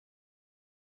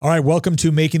All right, welcome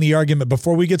to Making the Argument.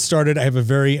 Before we get started, I have a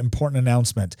very important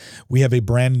announcement. We have a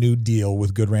brand new deal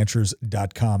with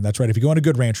GoodRanchers.com. That's right. If you go on to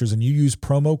Good Ranchers and you use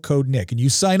promo code Nick and you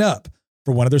sign up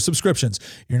for one of their subscriptions,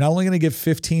 you're not only going to get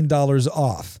 $15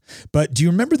 off, but do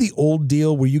you remember the old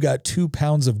deal where you got 2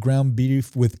 pounds of ground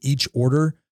beef with each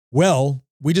order? Well,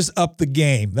 we just upped the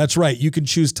game. That's right. You can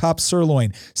choose top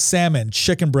sirloin, salmon,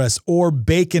 chicken breast, or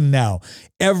bacon now.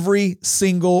 Every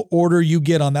single order you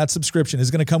get on that subscription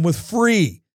is going to come with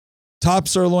free top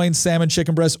sirloin, salmon,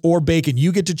 chicken breast, or bacon.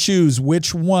 You get to choose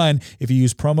which one if you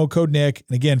use promo code Nick.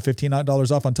 And again,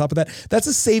 $15 off on top of that. That's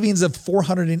a savings of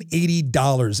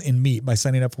 $480 in meat by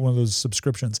signing up for one of those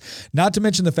subscriptions. Not to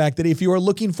mention the fact that if you are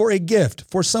looking for a gift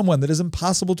for someone that is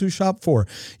impossible to shop for,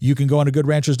 you can go on to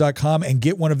GoodRanchers.com and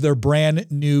get one of their brand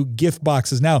new gift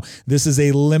boxes. Now, this is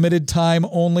a limited time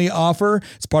only offer.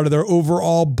 It's part of their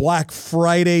overall Black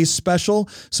Friday special.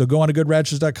 So go on to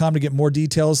GoodRanchers.com to get more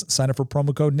details. Sign up for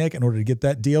promo code Nick in order to get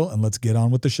that deal, and let's get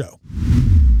on with the show.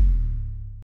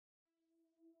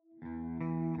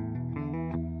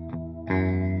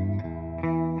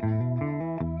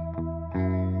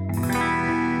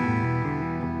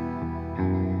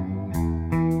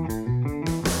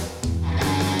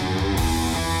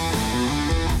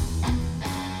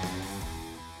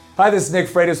 Hi, this is Nick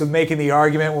Freitas with Making the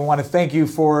Argument. We want to thank you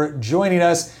for joining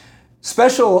us.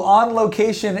 Special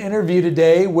on-location interview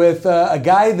today with a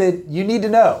guy that you need to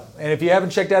know. And if you haven't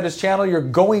checked out his channel, you're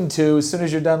going to as soon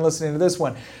as you're done listening to this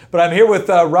one. But I'm here with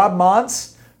Rob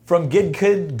Montz from Good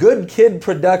Kid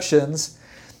Productions.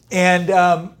 And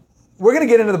we're going to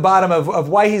get into the bottom of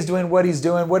why he's doing what he's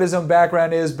doing, what his own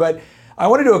background is. But I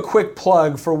want to do a quick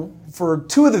plug for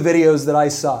 2 of the videos that I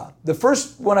saw. The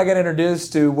first one I got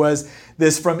introduced to was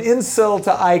this From Incel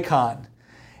to Icon.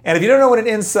 And if you don't know what an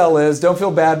incel is, don't feel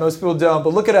bad, most people don't,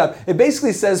 but look it up. It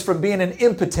basically says from being an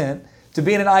impotent to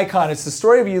being an icon. It's the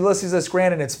story of Ulysses S.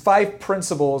 Grant and its 5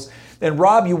 principles. And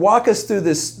Rob, you walk us through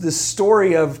this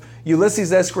story of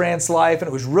Ulysses S. Grant's life, and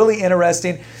it was really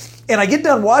interesting. And I get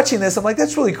done watching this, I'm like,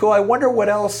 that's really cool. I wonder what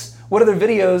other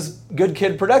videos Good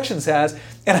Kid Productions has.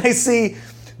 And I see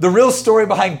the real story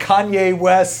behind Kanye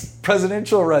West's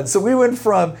presidential run. So we went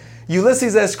from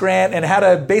Ulysses S. Grant and how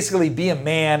to basically be a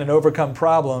man and overcome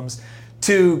problems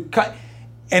and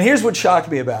here's what shocked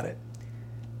me about it.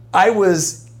 I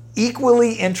was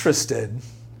equally interested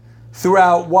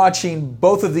throughout watching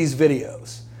both of these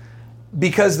videos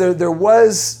because there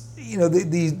was,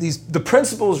 the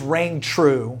principles rang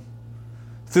true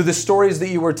through the stories that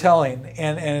you were telling.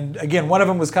 And again, one of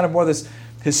them was kind of more this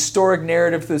historic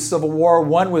narrative through the Civil War.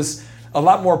 One was a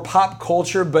lot more pop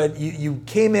culture, but you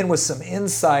came in with some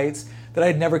insights that I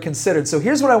had never considered. So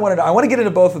here's what I want to get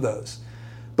into both of those.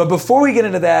 But before we get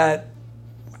into that,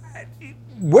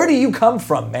 where do you come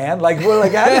from, man? How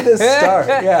did this start?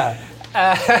 Yeah.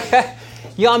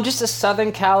 I'm just a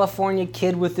Southern California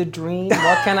kid with a dream.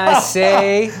 What can I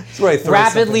say? something.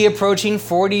 Rapidly approaching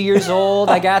 40 years old.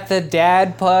 I got the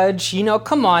dad pudge.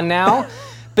 Come on now.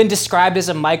 Been described as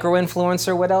a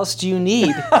micro-influencer. What else do you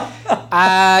need?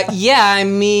 I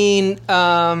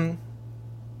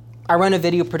run a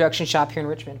video production shop here in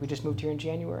Richmond. We just moved here in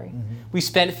January. Mm-hmm. We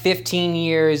spent 15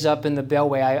 years up in the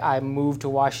Beltway. I moved to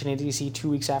Washington, D.C. 2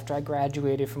 weeks after I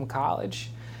graduated from college.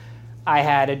 I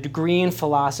had a degree in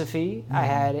philosophy. Mm-hmm. I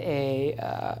had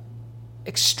a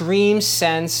extreme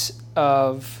sense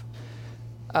of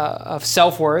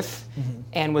self-worth, mm-hmm.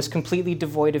 and was completely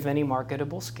devoid of any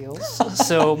marketable skills.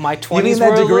 So my 20s you mean were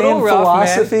that a degree little in rough,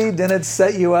 philosophy man. didn't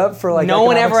set you up for No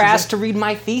one ever asked to read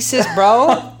my thesis,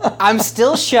 bro. I'm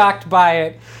still shocked by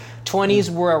it. 20s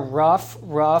were a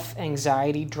rough,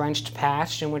 anxiety-drenched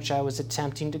patch in which I was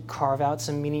attempting to carve out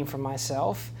some meaning for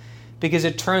myself. Because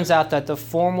it turns out that the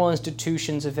formal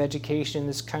institutions of education in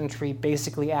this country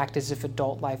basically act as if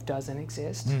adult life doesn't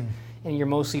exist. Mm. And you're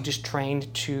mostly just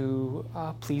trained to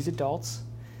please adults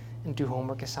and do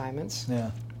homework assignments. Yeah.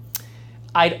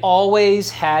 I'd always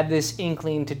had this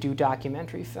inkling to do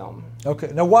documentary film.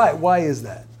 Okay. Now, why is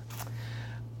that?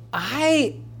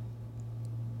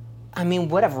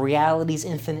 Whatever. Reality's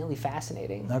infinitely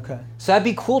fascinating. Okay. So that'd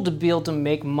be cool to be able to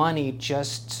make money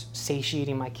just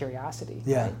satiating my curiosity.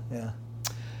 Yeah. Right? Yeah.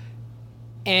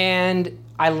 And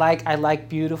I like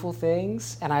beautiful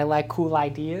things, and I like cool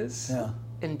ideas. Yeah.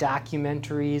 And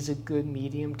documentary is a good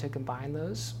medium to combine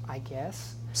those, I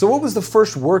guess. So what was the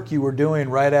first work you were doing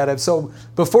right out of, so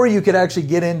before you could actually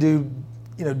get into,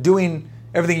 doing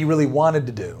everything you really wanted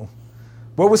to do,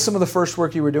 what was some of the first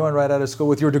work you were doing right out of school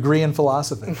with your degree in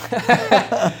philosophy?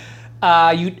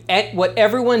 What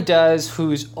everyone does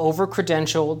who's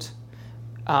over-credentialed,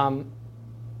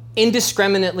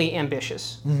 indiscriminately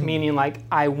ambitious, meaning like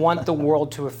I want the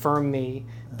world to affirm me,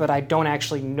 but I don't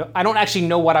actually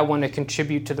know what I want to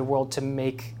contribute to the world to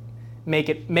make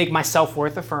my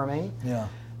self-worth affirming. Yeah.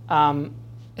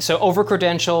 So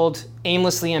over-credentialed,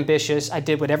 aimlessly ambitious. I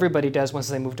did what everybody does once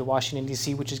they move to Washington,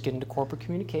 D.C., which is get into corporate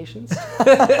communications.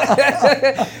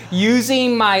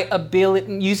 using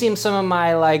some of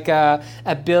my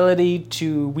ability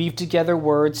to weave together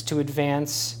words to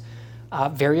advance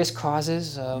various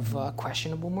causes of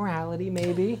questionable morality,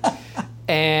 maybe.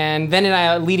 And then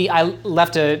I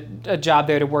left a job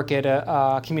there to work at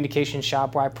a communication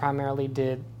shop where I primarily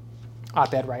did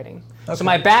op-ed writing. Okay. So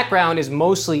my background is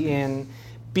mostly in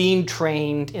being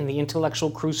trained in the intellectual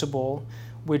crucible,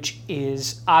 which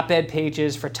is op-ed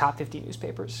pages for top 50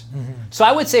 newspapers. So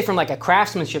I would say from like a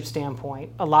craftsmanship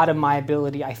standpoint, a lot of my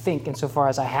ability, I think, insofar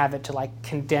as I have it, to like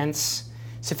condense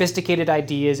sophisticated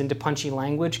ideas into punchy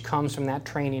language comes from that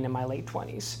training in my late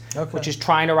 20s, which is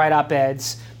trying to write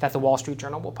op-eds that the Wall Street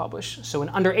Journal will publish. So in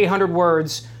under 800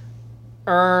 words,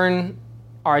 earn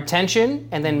our attention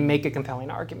and then make a compelling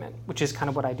argument, which is kind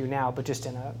of what I do now, but just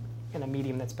in a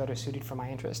medium that's better suited for my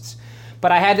interests.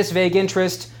 But I had this vague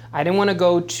interest. I didn't want to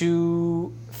go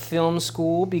to film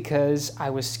school because I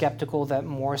was skeptical that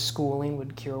more schooling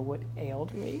would cure what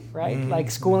ailed me, right? Like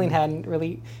schooling hadn't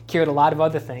really cured a lot of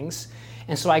other things.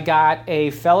 And so I got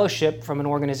a fellowship from an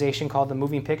organization called the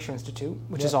Moving Picture Institute,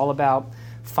 which is all about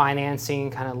financing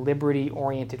kind of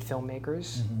liberty-oriented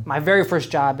filmmakers. My very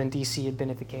first job in DC had been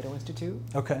at the Cato Institute.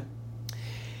 Okay.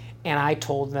 And I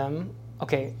told them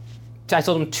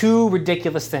two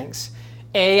ridiculous things.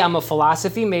 A, I'm a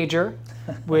philosophy major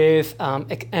with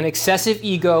an excessive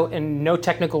ego and no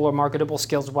technical or marketable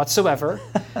skills whatsoever,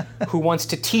 who wants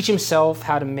to teach himself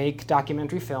how to make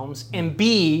documentary films. And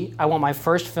B, I want my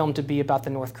first film to be about the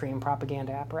North Korean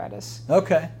propaganda apparatus.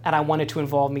 Okay. And I wanted to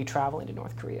involve me traveling to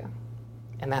North Korea.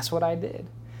 And that's what I did.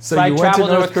 So I traveled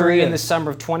to North Korea in the summer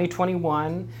of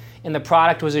 2021, and the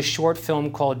product was a short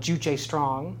film called Juche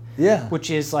Strong, which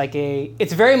is like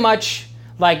it's very much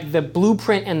like the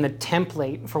blueprint and the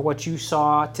template for what you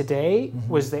saw today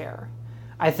was there.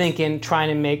 I think in trying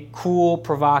to make cool,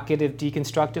 provocative,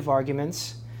 deconstructive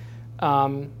arguments,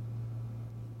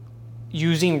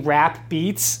 using rap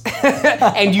beats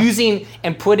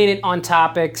and putting it on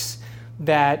topics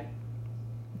that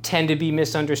tend to be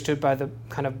misunderstood by the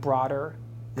kind of broader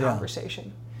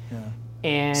conversation. Yeah.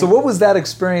 And so what was that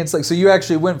experience like? So you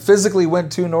actually physically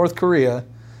went to North Korea,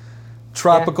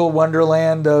 tropical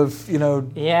wonderland of,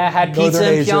 had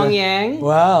pizza in Pyongyang.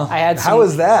 Wow. How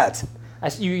was that?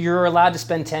 You're allowed to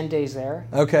spend 10 days there.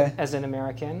 Okay. As an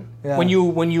American. Yeah. When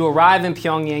you arrive in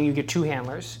Pyongyang, you get two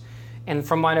handlers. And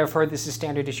from what I've heard, this is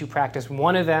standard issue practice.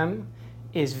 One of them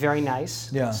is very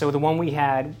nice. Yeah. So the one we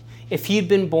had, if he'd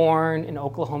been born in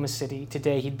Oklahoma City,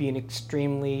 today he'd be an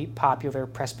extremely popular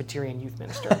Presbyterian youth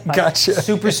minister. Like, gotcha.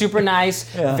 Super, super nice,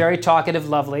 very talkative,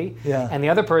 lovely. Yeah. And the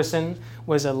other person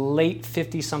was a late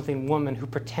 50-something woman who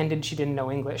pretended she didn't know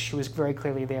English. She was very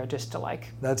clearly there just to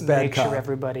make sure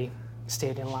everybody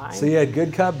stayed in line. So you had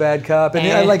good cop, bad cop.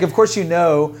 And of course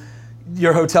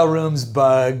your hotel room's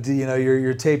bugged,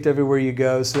 you're taped everywhere you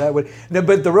go. So that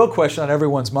but the real question on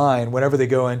everyone's mind whenever they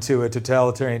go into a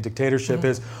totalitarian dictatorship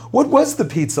is, what was the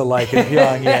pizza like in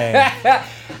Pyongyang?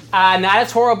 Not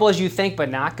as horrible as you think, but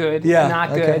not good. Yeah,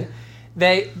 not good.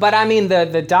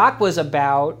 The doc was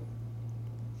about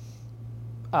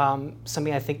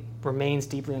something I think remains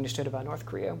deeply understood about North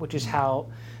Korea, which is how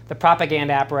the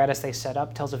propaganda apparatus they set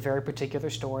up tells a very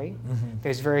particular story.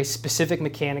 There's very specific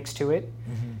mechanics to it.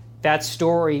 That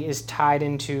story is tied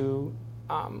into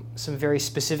some very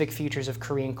specific features of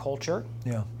Korean culture,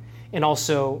 and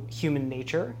also human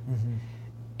nature.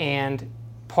 And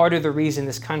part of the reason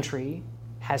this country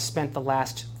has spent the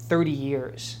last 30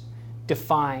 years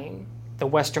defying the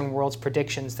Western world's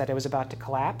predictions that it was about to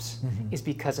collapse is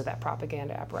because of that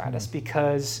propaganda apparatus,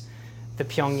 because the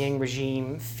Pyongyang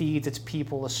regime feeds its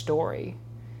people a story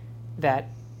that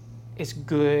is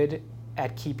good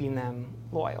at keeping them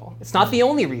loyal. It's not the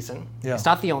only reason. Yeah. It's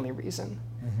not the only reason.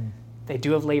 They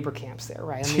do have labor camps there,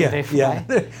 right?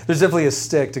 There's definitely a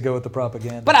stick to go with the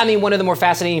propaganda. But one of the more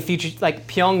fascinating features, like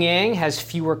Pyongyang has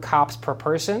fewer cops per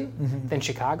person than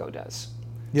Chicago does.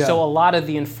 Yeah. So a lot of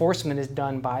the enforcement is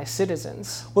done by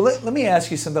citizens. Well, let me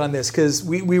ask you something on this, because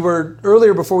we were,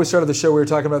 earlier before we started the show, we were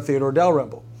talking about Theodore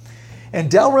Dalrymple. And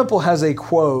Dalrymple has a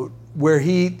quote where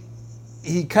he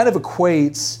kind of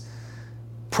equates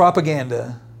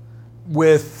propaganda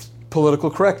with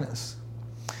political correctness.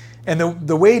 And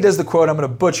the way he does the quote, I'm going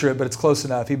to butcher it, but it's close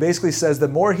enough. He basically says the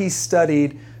more he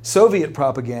studied Soviet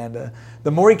propaganda,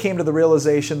 the more he came to the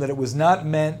realization that it was not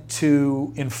meant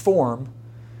to inform,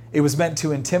 it was meant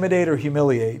to intimidate or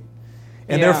humiliate.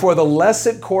 And Yeah. therefore, the less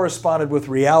it corresponded with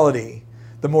reality,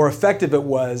 the more effective it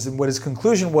was. And what his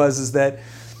conclusion was is that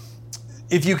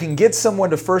if you can get someone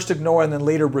to first ignore and then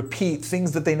later repeat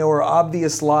things that they know are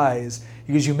obvious lies,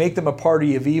 because you make them a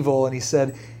party of evil, and he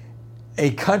said,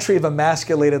 a country of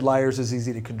emasculated liars is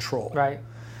easy to control. Right.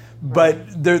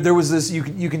 But there was this,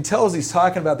 you can tell as he's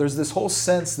talking about, there's this whole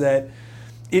sense that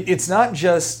it's not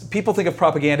just, people think of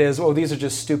propaganda as, oh, these are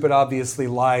just stupid, obviously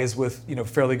lies with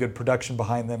fairly good production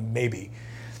behind them, maybe.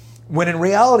 When in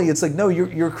reality, it's like, no,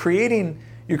 you're creating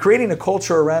a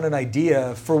culture around an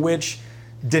idea for which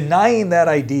denying that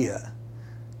idea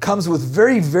comes with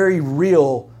very, very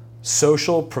real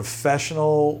social,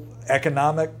 professional,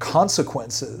 economic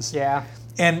consequences. Yeah.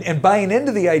 And buying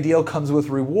into the ideal comes with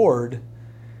reward.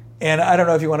 And I don't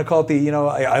know if you want to call it the,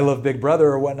 I love Big Brother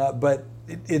or whatnot, but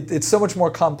it's so much more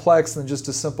complex than just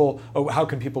a simple, oh, how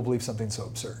can people believe something so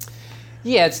absurd?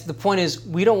 Yeah, the point is,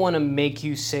 we don't want to make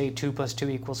you say 2 +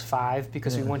 2 = 5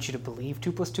 because we want you to believe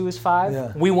 2 + 2 is 5.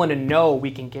 Yeah. We want to know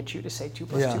we can get you to say 2 +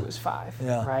 2 is 5,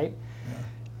 Yeah. right? Yeah.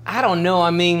 I don't know.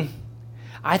 I mean,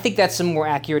 I think that's a more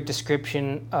accurate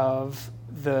description of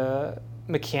the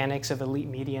mechanics of elite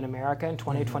media in America in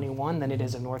 2021 than it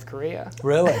is of North Korea.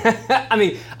 Really? I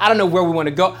mean, I don't know where we want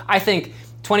to go. I think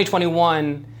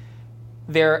 2021,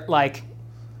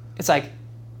 it's like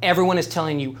everyone is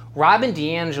telling you Robin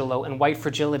DiAngelo and white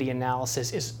fragility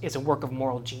analysis is a work of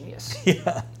moral genius.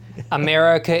 Yeah.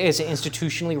 America is an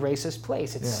institutionally racist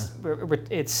place.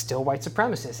 It's still white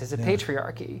supremacist. It's a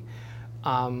patriarchy.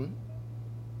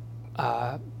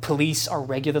 Police are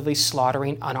regularly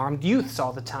slaughtering unarmed youths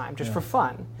all the time just for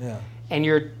fun. Yeah. And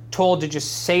you're told to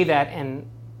just say that and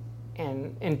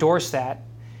endorse that.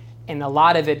 And a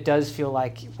lot of it does feel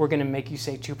like we're going to make you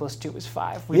say 2 + 2 is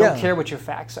 5. We don't care what your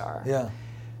facts are. Yeah.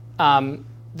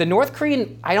 The North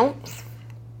Korean, I don't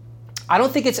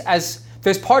think it's as,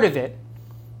 there's part of it,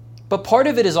 but part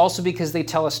of it is also because they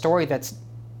tell a story that's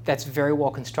very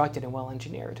well constructed and well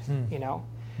engineered.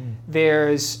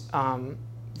 There's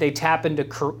they tap into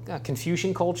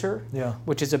Confucian culture,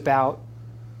 which is about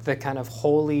the kind of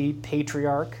holy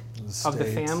patriarch of the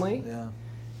family. Yeah.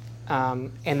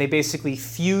 And they basically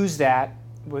fuse that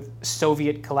with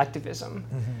Soviet collectivism.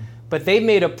 But they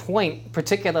made a point,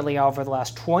 particularly over the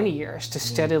last 20 years, to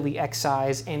steadily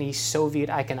excise any Soviet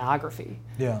iconography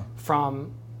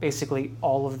from basically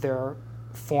all of their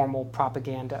formal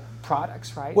propaganda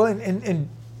products, right? Well, and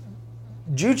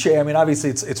Juche, I mean, obviously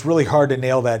it's really hard to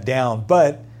nail that down,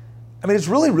 but I mean, it's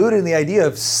really rooted in the idea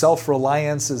of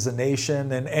self-reliance as a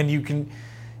nation, and you can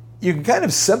kind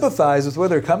of sympathize with where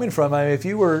they're coming from. I mean, if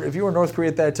you were North Korea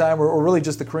at that time, or really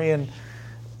just the Korean,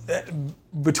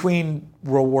 between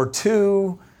World War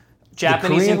II,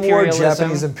 Japanese the Korean War, imperialism.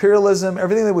 Japanese imperialism,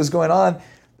 everything that was going on,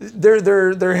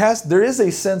 there is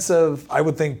a sense of, I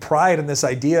would think, pride in this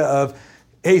idea of,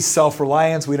 hey,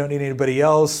 self-reliance, we don't need anybody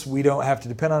else, we don't have to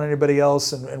depend on anybody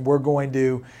else, and we're going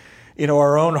to,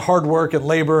 our own hard work and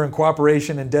labor and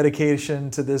cooperation and dedication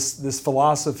to this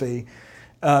philosophy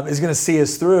is going to see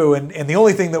us through. And the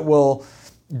only thing that will,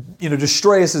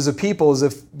 destroy us as a people is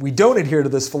if we don't adhere to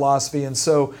this philosophy. And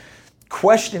so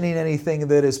questioning anything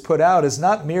that is put out is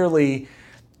not merely,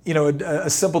 a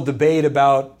simple debate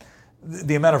about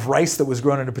the amount of rice that was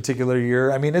grown in a particular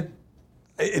year. I mean,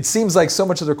 it seems like so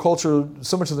much of their culture,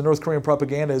 so much of the North Korean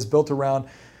propaganda is built around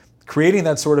creating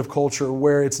that sort of culture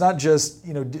where it's not just,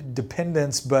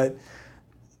 dependence, but,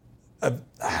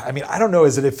 I don't know,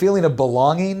 is it a feeling of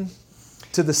belonging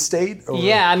to the state? Or?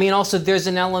 Yeah, I mean, also there's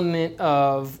an element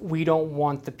of we don't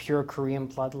want the pure Korean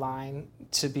bloodline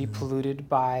to be polluted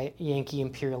by Yankee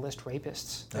imperialist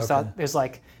rapists. There's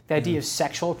like the idea of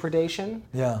sexual predation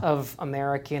of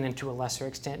American and to a lesser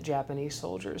extent Japanese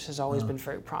soldiers has always been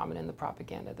very prominent in the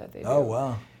propaganda that they do. Oh,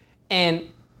 wow. And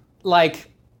like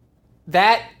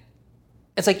that,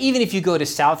 it's like even if you go to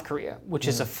South Korea, which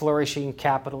is a flourishing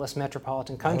capitalist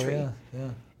metropolitan country,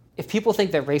 if people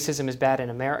think that racism is bad in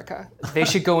America, they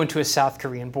should go into a South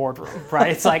Korean boardroom,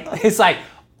 right? It's like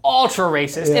ultra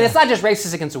racist, and it's not just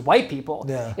racist against white people.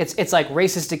 It's like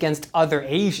racist against other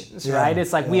Asians, right?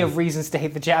 It's like we have reasons to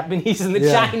hate the Japanese and the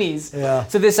Chinese.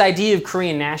 So this idea of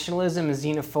Korean nationalism and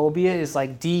xenophobia is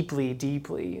like deeply,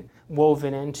 deeply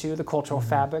woven into the cultural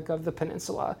fabric of the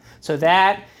peninsula. So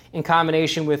that, in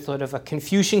combination with sort of a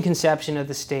Confucian conception of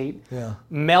the state,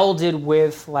 melded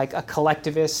with like a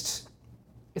collectivist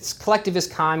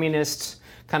communist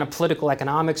kind of political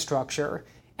economic structure,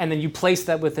 and then you place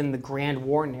that within the Grand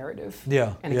War narrative.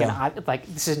 And again,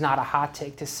 this is not a hot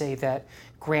take to say that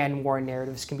Grand War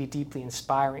narratives can be deeply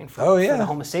inspiring for the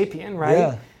Homo sapien,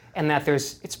 right? And that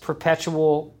it's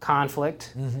perpetual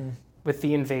conflict, with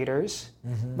the Invaders,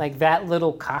 like that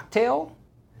little cocktail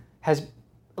has,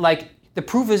 like, the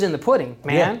proof is in the pudding,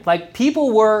 man. Yeah. Like,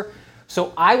 people were,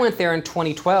 so I went there in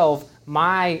 2012.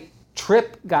 My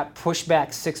trip got pushed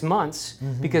back 6 months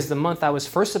because the month I was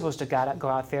first supposed to go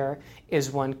out there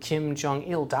is when Kim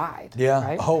Jong-il died. Yeah.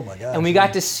 Right? Oh my gosh. And we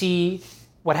got to see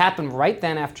what happened right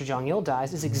then after Jong-il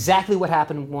dies is exactly what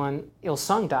happened when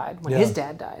Il-sung died, when his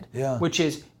dad died. Yeah. Which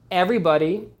is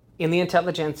everybody in the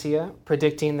intelligentsia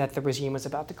predicting that the regime was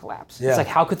about to collapse. Yeah. It's like,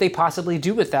 how could they possibly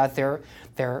do without their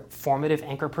formative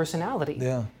anchor personality?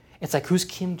 Yeah. It's like, who's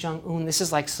Kim Jong-un? This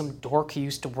is like some dork who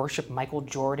used to worship Michael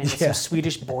Jordan at some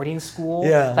Swedish boarding school.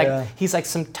 Yeah, like yeah. He's like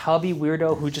some tubby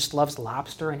weirdo who just loves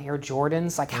lobster and Air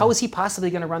Jordans. Like, how is he possibly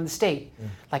going to run the state?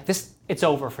 Like, this, it's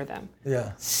over for them.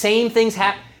 Yeah. Same things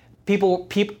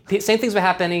same things were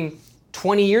happening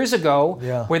 20 years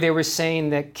ago, where they were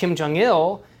saying that Kim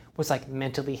Jong-il was like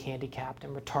mentally handicapped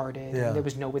and retarded, and there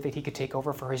was no way that he could take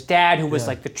over for his dad, who was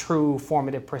like the true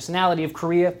formative personality of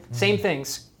Korea. Same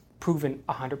things, proven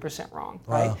 100% wrong,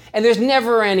 right? And there's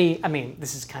never any, I mean,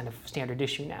 this is kind of standard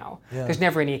issue now. There's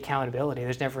never any accountability.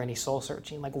 There's never any soul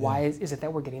searching. Like, why is it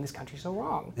that we're getting this country so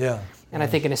wrong? And I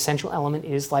think an essential element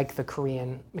is like the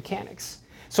Korean mechanics.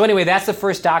 So anyway, that's the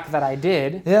first doc that I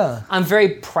did. I'm very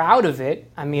proud of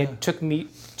it. I mean, it took me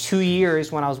 2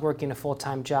 years when I was working a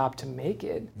full-time job to make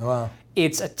it. Wow.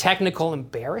 It's a technical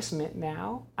embarrassment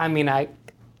now. I mean, I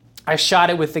shot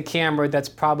it with the camera that's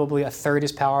probably a third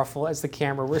as powerful as the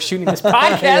camera we're shooting this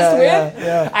podcast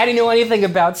with. I didn't know anything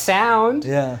about sound.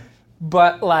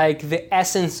 But like the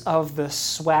essence of the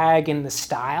swag and the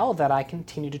style that I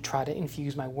continue to try to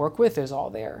infuse my work with is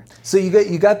all there. So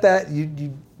you got that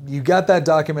you got that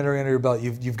documentary under your belt.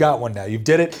 You've got one now. You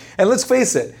did it. And let's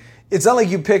face it, it's not like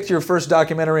you picked your first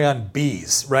documentary on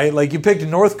bees, right? Like you picked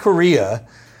North Korea,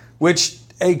 which,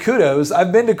 hey, kudos.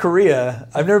 I've been to Korea.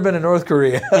 I've never been to North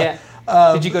Korea.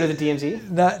 Did you go to the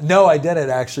DMZ? No, I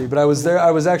didn't actually. But I was there.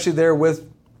 I was actually there with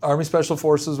Army Special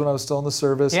Forces when I was still in the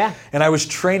service. And I was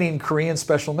training Korean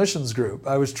Special Missions Group.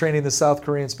 I was training the South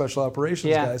Korean Special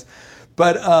Operations guys.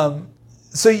 But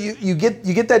so you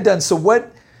get that done. So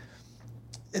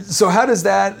how does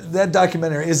that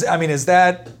documentary is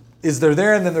there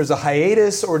there and then there's a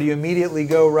hiatus, or do you immediately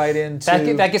go right into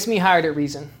that gets me hired at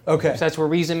Reason? Okay. So that's where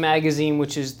Reason magazine,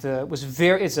 which is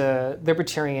it's a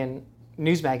libertarian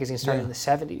news magazine, started in the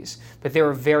 70s, but they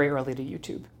were very early to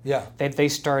YouTube. They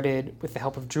started with the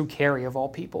help of Drew Carey of all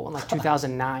people in like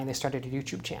 2009. They started a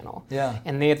YouTube channel.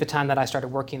 And they, at the time that I started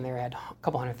working there, had a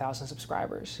couple 100,000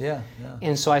 subscribers.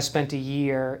 And so I spent a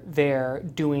year there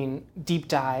doing deep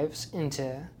dives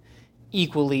into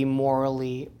equally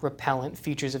morally repellent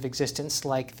features of existence,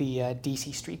 like the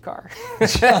DC streetcar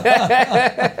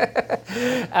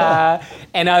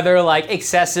and other like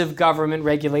excessive government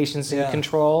regulations and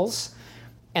controls.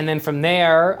 And then from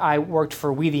there, I worked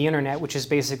for We the Internet, which is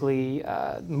basically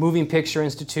Moving Picture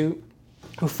Institute,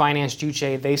 who financed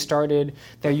Juche. They started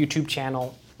their YouTube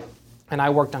channel, and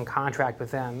I worked on contract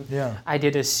with them. I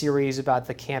did a series about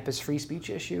the campus free speech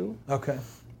issue.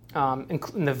 And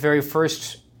the very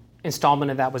first installment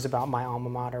of that was about my alma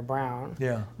mater, Brown.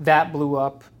 That blew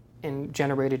up and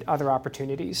generated other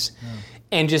opportunities.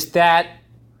 And just that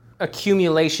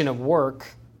accumulation of work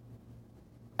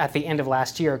at the end of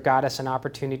last year got us an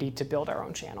opportunity to build our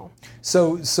own channel.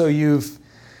 So you've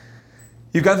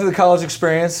gone through the college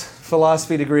experience,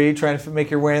 philosophy degree, trying to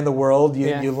make your way in the world.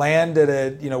 You land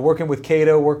at working with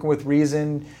Cato, working with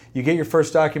Reason. You get your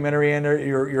first documentary in,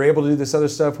 you're able to do this other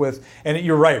stuff with, and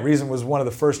you're right, Reason was one of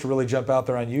the first to really jump out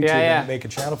there on YouTube and make a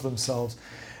channel for themselves.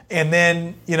 And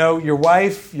then, your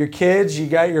wife, your kids, you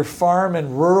got your farm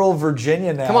in rural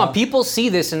Virginia now. Come on, people see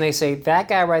this and they say, that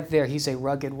guy right there, he's a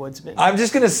rugged woodsman. I'm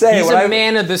just going to say... He's a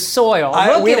man of the soil.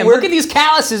 Look at him. Look at these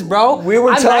calluses, bro. We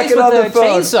were talking on the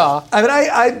phone. Chainsaw. I mean,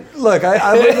 I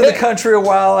lived in the country a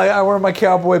while. I wear my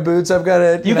cowboy boots. I've got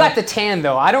a... You got the tan,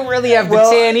 though. I don't really have the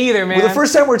tan either, man. Well, the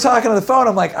first time we were talking on the phone,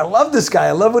 I'm like, I love this guy.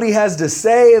 I love what he has to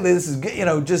say. This is,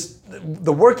 just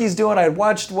the work he's doing. I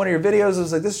watched one of your videos. I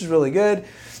was like, this is really good.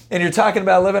 And you're talking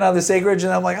about living on this acreage,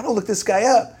 and I'm like, I'm gonna look this guy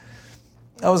up.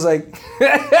 I was like,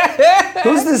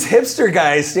 who's this hipster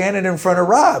guy standing in front of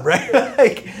Rob,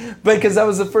 right? Because that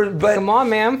was the first. But come on,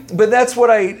 man. But that's what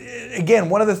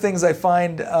one of the things I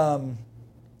find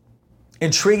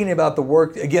intriguing about the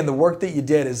work. Again, the work that you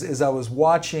did is I was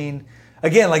watching.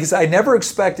 Again, like I said, I never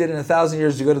expected in 1,000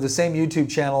 years to go to the same YouTube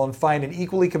channel and find an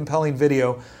equally compelling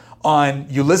video on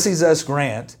Ulysses S.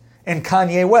 Grant and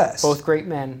Kanye West. Both great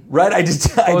men. Right? I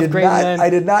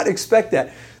did not expect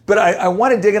that. But I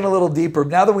want to dig in a little deeper.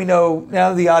 Now that we know, now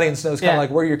that the audience knows kind of like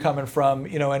where you're coming from,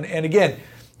 and again,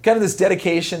 kind of this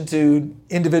dedication to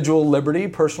individual liberty,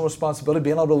 personal responsibility,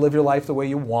 being able to live your life the way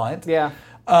you want. Yeah.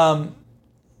 And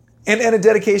a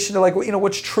dedication to like, you know,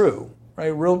 what's true, right?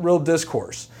 Real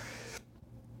discourse.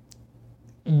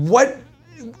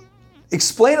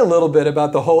 Explain a little bit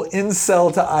about the whole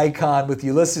incel to icon with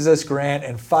Ulysses S. Grant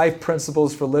and 5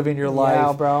 principles for living your life.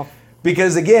 Yeah, bro.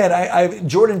 Because again,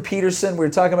 Jordan Peterson, we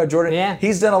were talking about Jordan. Yeah.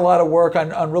 He's done a lot of work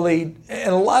on really, and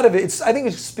a lot of it, I think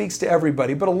it speaks to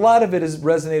everybody, but a lot of it has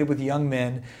resonated with young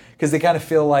men because they kind of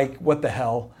feel like, what the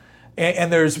hell?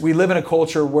 And we live in a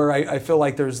culture where I feel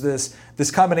like there's this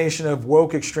combination of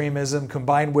woke extremism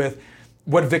combined with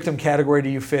what victim category do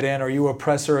you fit in? Are you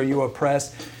oppressor? Are you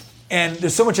oppressed? And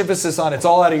there's so much emphasis on it's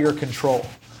all out of your control.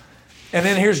 And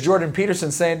then here's Jordan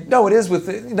Peterson saying, no, it is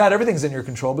not everything's in your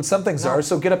control, but some things are,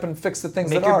 so get up and fix the things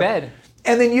that are. Make your bed.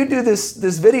 And then you do this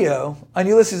video on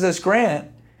Ulysses S.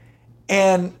 Grant,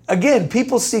 and again,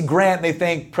 people see Grant and they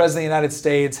think President of the United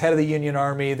States, head of the Union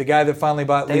Army, the guy that finally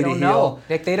bought Lee They don't to know. Heal.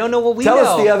 Like, they don't know what we Tell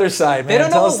know. us the other side, man. They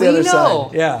don't know Tell what us the we other know.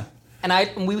 side. Yeah.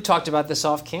 And we talked about this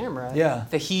off camera. Yeah.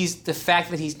 That the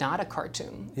fact that he's not a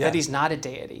cartoon, Yeah. that he's not a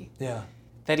deity, Yeah.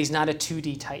 that he's not a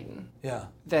 2D Titan, Yeah.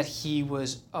 that he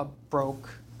was a broke,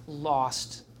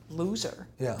 lost loser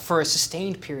Yeah. for a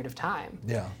sustained period of time,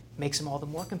 Yeah. makes him all the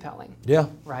more compelling, Yeah.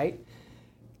 right?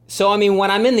 So, I mean,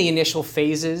 when I'm in the initial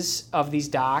phases of these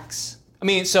docs,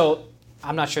 so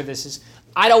I'm not sure this is,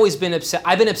 I've been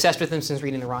obsessed with him since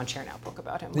reading the Ron Chernow book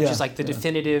about him, which Yeah, is like the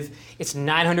definitive, it's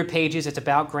 900 pages, it's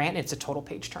about Grant, and it's a total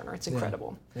page turner. It's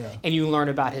incredible. Yeah. And you learn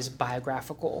about his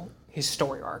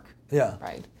story arc, Yeah.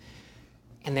 right?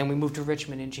 And then we moved to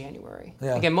Richmond in January.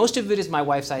 Yeah. Again, most of it is my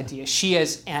wife's idea. She,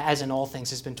 as in all things,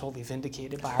 has been totally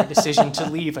vindicated by our decision to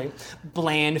leave a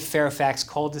bland Fairfax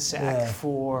cul-de-sac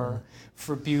for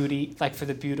beauty, like for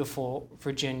the beautiful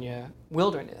Virginia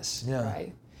wilderness,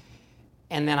 right?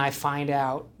 And then I find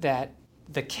out that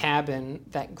the cabin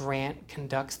that Grant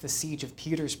conducts the siege of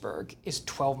Petersburg is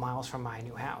 12 miles from my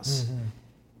new house. Mm-hmm.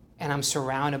 And I'm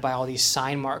surrounded by all these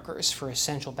sign markers for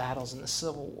essential battles in the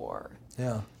Civil War.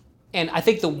 Yeah. And I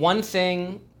think the one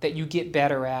thing that you get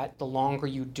better at the longer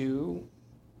you do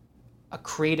a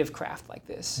creative craft like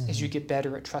this is you get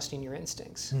better at trusting your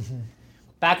instincts. Mm-hmm.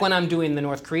 Back when I'm doing the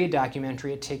North Korea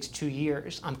documentary, it takes 2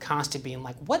 years. I'm constantly being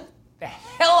like, what the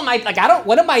hell am I,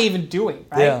 what am I even doing,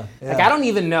 right? Yeah. Like, I don't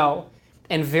even know.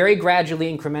 And very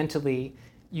gradually, incrementally,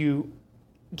 you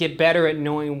get better at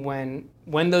knowing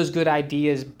when those good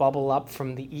ideas bubble up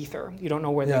from the ether. You don't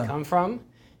know where they come from.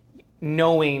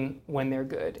 Knowing when they're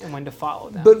good and when to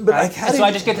follow them. But right? like, so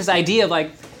I just get this idea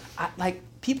of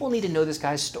people need to know this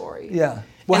guy's story. Yeah.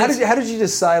 Well, how did you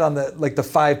decide on the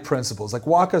 5 principles? Like,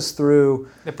 walk us through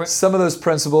some of those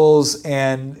principles,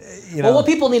 and Well, what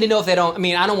people need to know if they don't.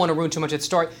 I don't want to ruin too much of the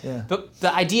story. Yeah. But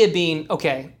the idea being,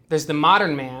 okay, there's the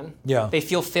modern man. Yeah. They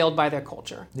feel failed by their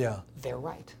culture. Yeah. They're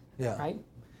right. Yeah. Right.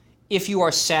 If you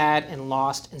are sad and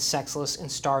lost and sexless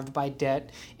and starved by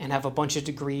debt and have a bunch of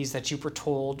degrees that you were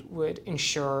told would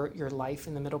ensure your life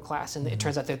in the middle class, and it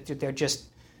turns out that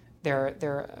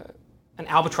they're an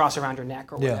albatross around your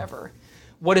neck or whatever,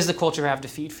 what does the culture have to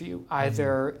feed for you?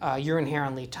 Either you're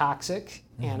inherently toxic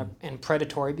and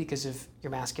predatory because of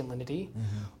your masculinity,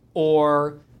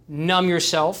 or numb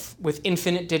yourself with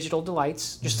infinite digital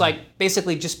delights, just like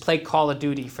basically just play Call of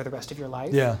Duty for the rest of your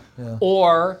life,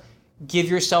 or give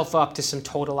yourself up to some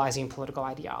totalizing political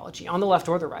ideology on the left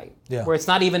or the right, where it's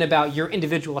not even about your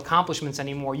individual accomplishments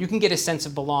anymore. You can get a sense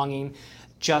of belonging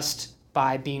just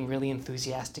by being really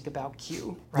enthusiastic about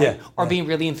Q, right? Or being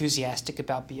really enthusiastic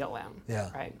about BLM,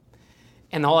 right?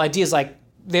 And the whole idea is like,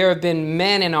 there have been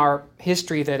men in our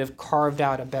history that have carved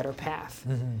out a better path,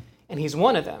 and he's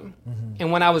one of them.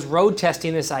 And when I was road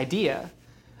testing this idea,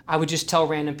 I would just tell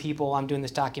random people I'm doing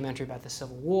this documentary about the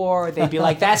Civil War. They'd be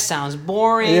like, that sounds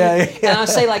boring. And I'd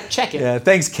say, like, check it. Yeah,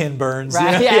 thanks, Ken Burns.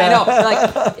 Right? I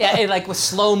know. Like with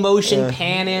slow motion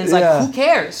pan-ins. Like, who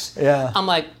cares? Yeah. I'm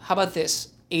like, how about this?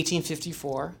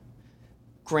 1854,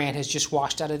 Grant has just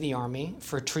washed out of the Army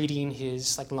for treating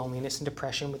his loneliness and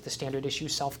depression with the standard issue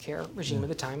self-care regime of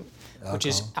the time, which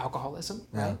is alcoholism,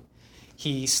 right?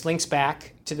 He slinks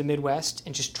back to the Midwest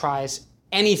and just tries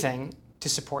anything to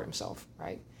support himself,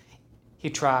 right? He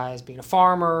tries being a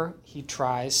farmer, he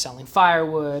tries selling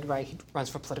firewood, right? He runs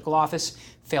for political office,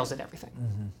 fails at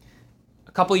everything.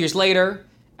 A couple years later,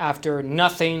 after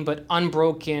nothing but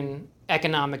unbroken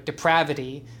economic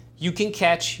depravity, you can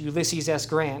catch Ulysses S.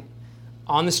 Grant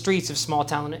on the streets of small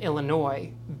town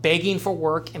Illinois, begging for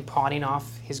work and pawning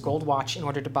off his gold watch in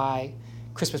order to buy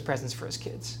Christmas presents for his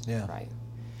kids, right?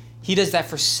 He does that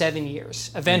for 7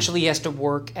 years. Eventually, he has to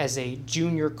work as a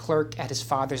junior clerk at his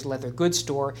father's leather goods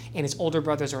store, and his older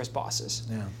brothers are his bosses.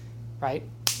 Yeah. Right?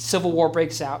 Civil War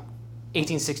breaks out,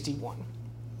 1861.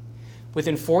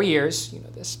 Within 4 years, you know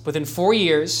this, within 4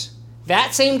 years,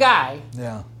 that same guy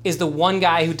is the one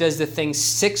guy who does the thing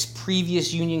 6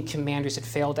 previous Union commanders had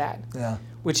failed at,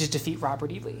 which is defeat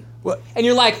Robert E. Lee. What? And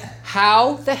you're like,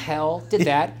 how the hell did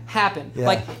that happen? Yeah.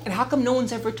 Like, and how come no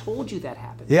one's ever told you that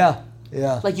happened? Yeah.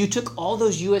 Yeah. Like, you took all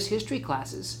those U.S. history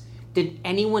classes. Did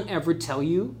anyone ever tell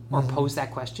you or pose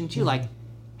that question to you? Like,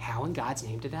 how in God's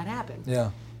name did that happen?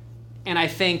 Yeah. And I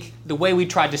think the way we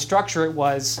tried to structure it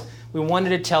was we wanted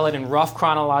to tell it in rough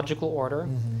chronological order.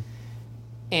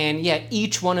 And yet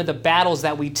each one of the battles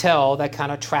that we tell that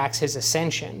kind of tracks his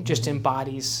ascension just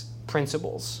embodies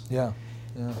principles. Yeah.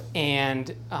 Yeah.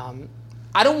 And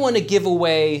I don't want to give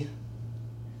away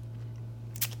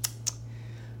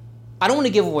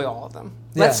all of them.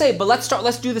 Let's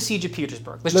do the Siege of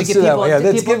Petersburg. Let's do give that people, one. Yeah,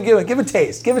 give a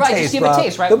taste. Give a right, taste, just give Rob. a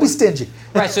taste, right? Don't be stingy.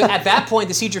 Right, so at that point,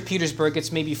 the Siege of Petersburg,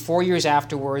 it's maybe 4 years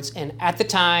afterwards, and at the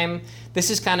time, this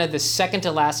is kind of the second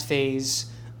to last phase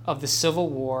of the Civil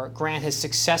War. Grant has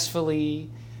successfully,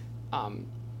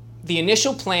 the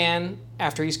initial plan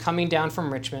after he's coming down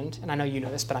from Richmond, and I know you know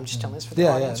this, but I'm just telling this for the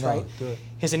audience, right? Do it.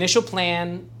 His initial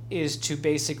plan is to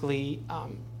basically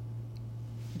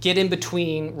get in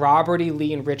between Robert E.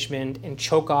 Lee and Richmond and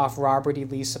choke off Robert E.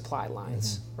 Lee's supply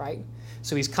lines, right?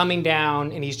 So he's coming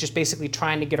down and he's just basically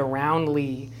trying to get around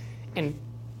Lee and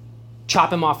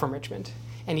chop him off from Richmond.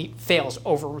 And he fails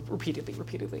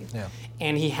repeatedly. Yeah.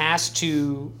 And he has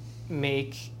to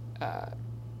make,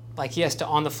 he has to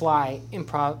on the fly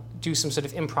do some sort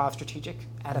of improv strategic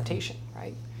adaptation,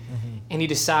 right? And he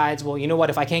decides, well, you know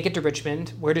what, if I can't get to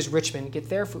Richmond, where does Richmond get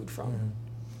their food from?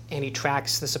 And he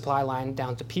tracks the supply line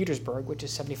down to Petersburg, which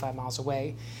is 75 miles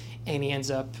away, and he ends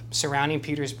up surrounding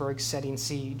Petersburg, setting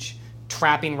siege,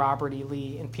 trapping Robert E.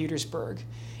 Lee in Petersburg,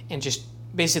 and just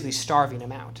basically starving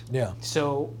him out. Yeah.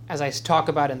 So, as I talk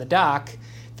about in the doc,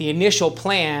 the initial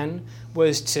plan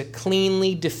was to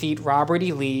cleanly defeat Robert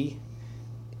E. Lee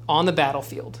on the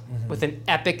battlefield with an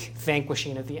epic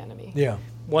vanquishing of the enemy. Yeah.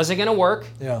 Wasn't going to work.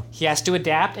 Yeah. He has to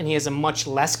adapt, and he has a much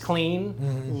less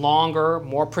clean, longer,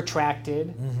 more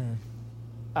protracted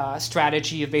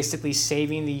strategy of basically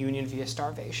saving the Union via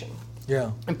starvation.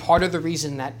 Yeah. And part of the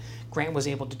reason that Grant was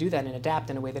able to do that and adapt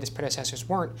in a way that his predecessors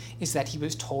weren't is that he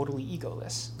was totally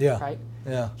egoless. Yeah. Right?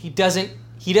 Yeah. He doesn't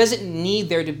need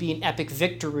there to be an epic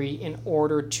victory in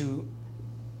order to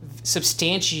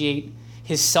substantiate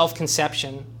his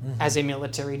self-conception as a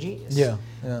military genius. Yeah,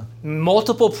 yeah.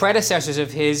 Multiple predecessors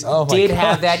of his did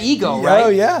have that ego, right? Oh,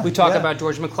 yeah. We talk about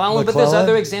George McClellan, but there's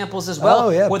other examples as well. Oh,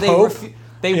 yeah. Where Pope.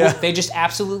 they just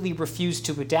absolutely refused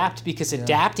to adapt because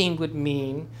adapting would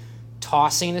mean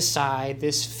tossing aside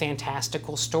this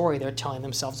fantastical story they're telling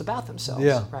themselves about themselves,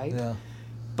 right? Yeah.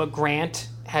 But Grant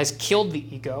has killed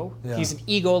the ego. Yeah. He's an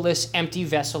egoless, empty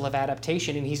vessel of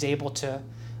adaptation, and he's able to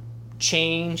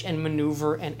change and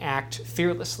maneuver and act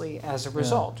fearlessly as a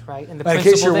result, right? And in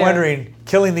case you're wondering,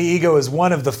 killing the ego is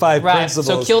one of the 5 principles.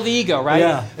 So kill the ego, right?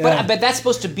 Yeah, But that's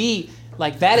supposed to be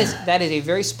like that is a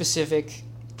very specific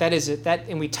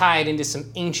and we tie it into some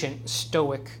ancient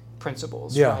Stoic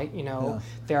principles, right? You know,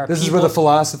 there are this is where the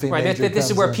philosophy right. This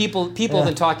is where people have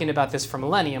been talking about this for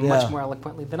millennia much more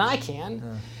eloquently than I can.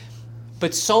 Yeah.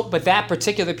 But that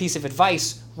particular piece of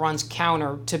advice runs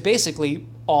counter to basically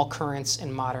all currents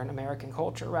in modern American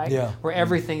culture, right? Yeah. Where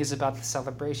everything is about the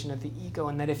celebration of the ego,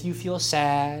 and that if you feel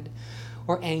sad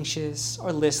or anxious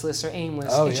or listless or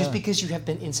aimless, it's just because you have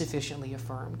been insufficiently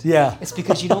affirmed. Yeah. It's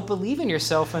because you don't believe in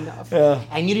yourself enough. Yeah.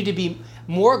 And you need to be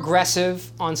more aggressive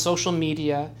on social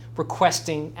media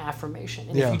requesting affirmation.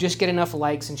 And if you just get enough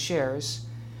likes and shares,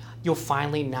 you'll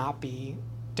finally not be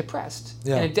depressed.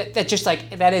 Yeah. And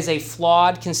that is a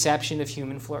flawed conception of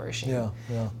human flourishing. Yeah.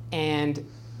 Yeah. And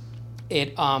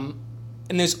there's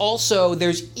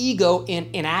ego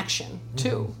in action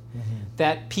too.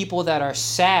 That people that are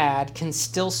sad can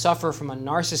still suffer from a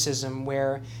narcissism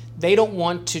where they don't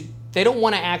want to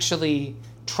actually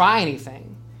try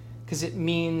anything because it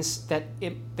means that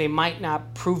they might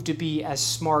not prove to be as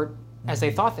smart as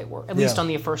they thought they were, at least on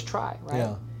the first try, right?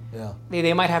 Yeah. Yeah.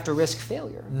 They might have to risk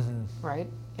failure, right?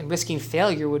 And risking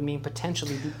failure would mean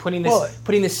potentially putting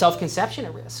this self-conception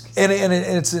at risk. And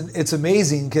it's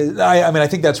amazing because I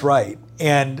think that's right.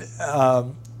 And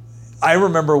I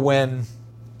remember when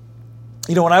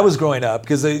I was growing up,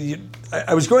 because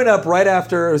I was growing up right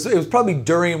after, it was probably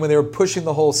during when they were pushing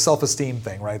the whole self-esteem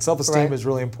thing, right? Self-esteem is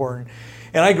really important.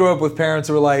 And I grew up with parents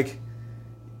who were like,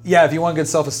 yeah, if you want good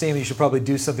self-esteem, you should probably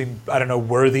do something, I don't know,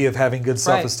 worthy of having good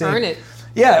self-esteem. Earn it.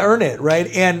 Yeah, earn it, right?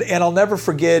 And I'll never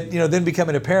forget, then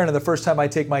becoming a parent and the first time I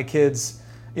take my kids,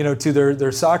 to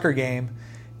their soccer game,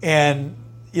 and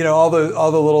all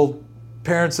the little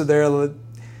parents are there,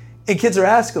 and kids are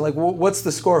asking like, well, what's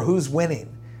the score? Who's winning?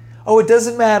 Oh, it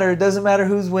doesn't matter. It doesn't matter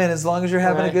who's winning as long as you're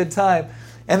having a good time.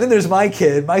 And then there's my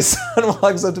kid. My son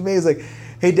walks up to me. He's like,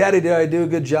 "Hey, Daddy, did I do a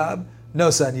good job?" "No,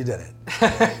 son, you didn't."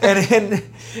 and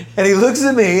he looks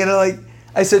at me and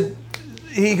I said,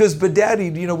 he goes, "But Daddy,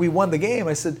 we won the game."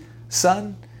 I said,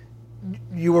 "Son,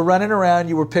 you were running around,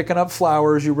 you were picking up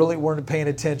flowers, you really weren't paying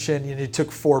attention, and you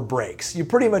took 4 breaks. You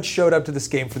pretty much showed up to this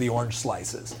game for the orange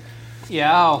slices."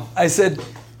 Yeah. I said,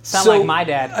 Sound like my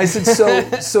dad. I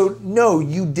said, so no,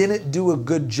 you didn't do a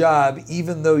good job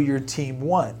even though your team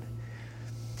won.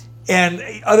 And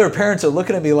other parents are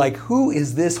looking at me like, who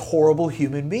is this horrible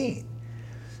human being?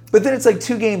 But then it's like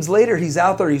 2 games later, he's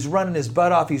out there, he's running his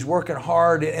butt off, he's working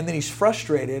hard, and then he's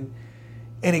frustrated,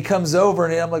 and he comes over,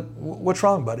 and I'm like, "What's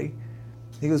wrong, buddy?"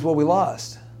 He goes, "Well, we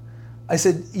lost." I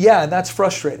said, "Yeah, and that's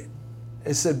frustrating."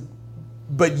 I said,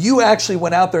 "But you actually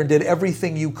went out there and did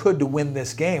everything you could to win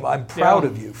this game. I'm proud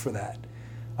of you for that.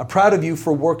 I'm proud of you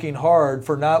for working hard,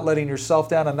 for not letting yourself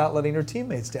down and not letting your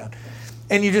teammates down."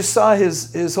 And you just saw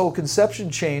his whole conception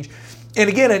change. And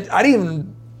again,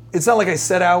 it's not like I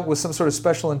set out with some sort of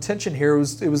special intention here.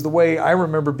 It was the way I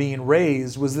remember being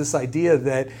raised, was this idea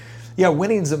that, yeah,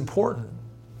 winning's important.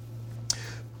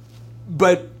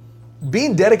 But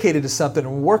being dedicated to something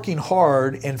and working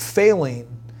hard and failing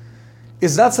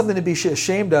is not something to be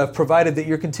ashamed of, provided that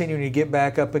you're continuing to get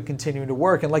back up and continuing to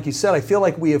work. And like you said, I feel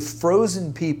like we have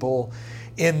frozen people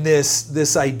in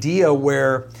this idea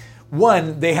where,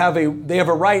 one, they have a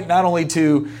right not only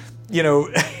to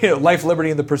life,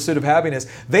 liberty, and the pursuit of happiness.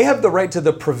 They have the right to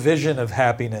the provision of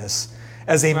happiness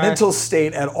as a mental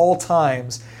state at all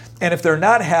times. And if they're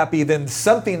not happy, then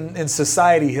something in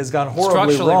society has gone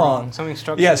horribly wrong. Something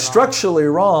structurally wrong. Structurally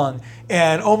wrong.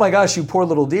 And oh my gosh, you poor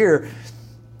little dear.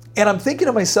 And I'm thinking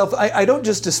to myself, I don't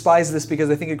just despise this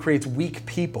because I think it creates weak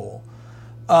people.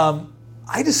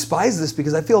 I despise this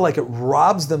because I feel like it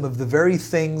robs them of the very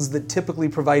things that typically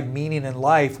provide meaning in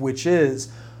life, which is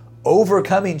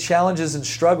overcoming challenges and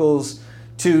struggles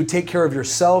to take care of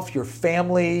yourself, your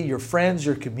family, your friends,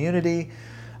 your community.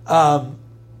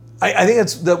 I think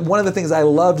that's one of the things I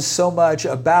loved so much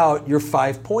about your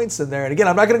 5 points in there. And again,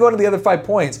 I'm not going to go into the other 5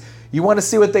 points. You want to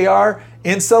see what they are?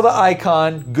 Incel the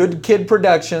Icon, Good Kid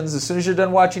Productions. As soon as you're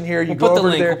done watching here, you go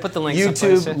over there,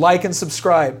 YouTube, like and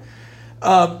subscribe.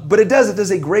 But it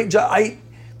does a great job.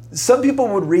 Some people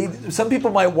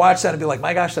might watch that and be like,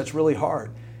 "My gosh, that's really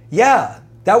hard." Yeah,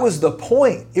 that was the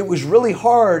point. It was really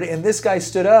hard, and this guy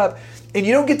stood up, and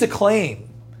you don't get to claim.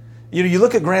 You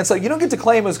look at Grant's life, you don't get to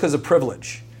claim it was because of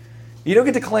privilege. You don't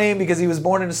get to claim because he was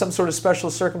born into some sort of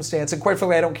special circumstance, and quite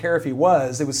frankly, I don't care if he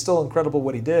was. It was still incredible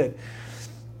what he did.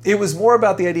 It was more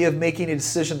about the idea of making a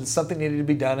decision that something needed to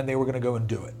be done, and they were going to go and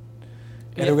do it.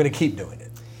 And they were going to keep doing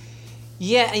it.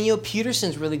 Yeah, and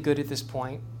Peterson's really good at this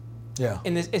point. Yeah.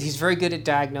 And he's very good at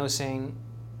diagnosing.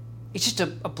 It's just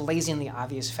a blazingly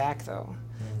obvious fact, though,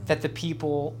 that the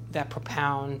people that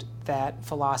propound that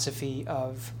philosophy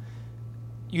of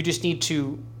you just need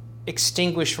to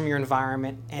extinguish from your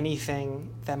environment anything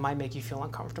that might make you feel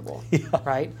uncomfortable,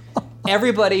 right?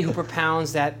 Everybody who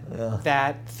propounds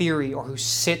that theory, or who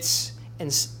sits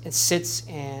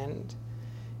in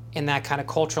that kind of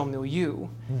cultural milieu,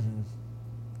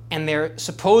 and they're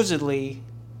supposedly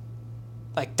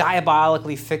like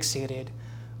diabolically fixated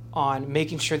on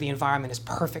making sure the environment is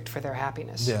perfect for their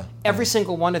happiness. Yeah. Every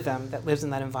single one of them that lives in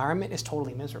that environment is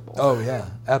totally miserable. Oh yeah,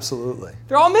 absolutely.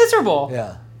 They're all miserable.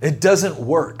 Yeah. It doesn't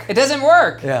work. It doesn't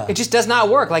work. Yeah. It just does not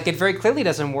work. Like, it very clearly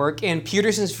doesn't work. And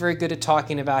Peterson's very good at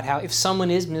talking about how if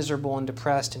someone is miserable and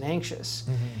depressed and anxious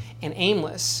and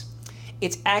aimless,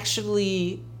 it's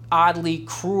actually oddly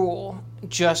cruel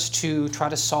just to try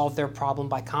to solve their problem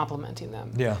by complimenting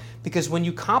them. Yeah. Because when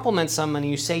you compliment someone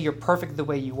and you say you're perfect the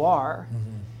way you are,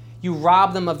 you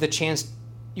rob them of the chance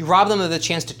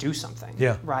to do something.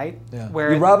 Yeah. Right? Yeah.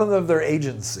 Where you rob them of their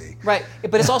agency. Right.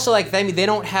 But it's also like they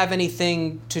don't have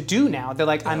anything to do now. They're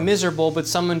like, I'm miserable, but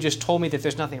someone just told me that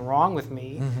there's nothing wrong with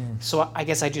me. So I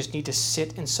guess I just need to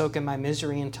sit and soak in my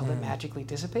misery until it magically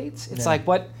dissipates. It's like,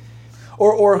 what?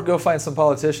 Or go find some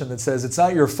politician that says it's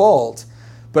not your fault,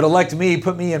 but elect me,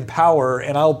 put me in power,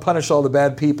 and I'll punish all the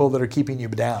bad people that are keeping you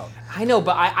down. I know,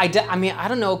 but I mean, I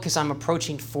don't know, because I'm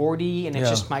approaching 40, and it's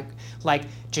just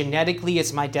genetically,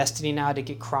 it's my destiny now to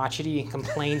get crotchety and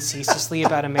complain ceaselessly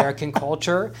about American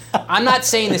culture. I'm not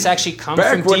saying this actually comes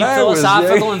from deep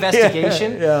philosophical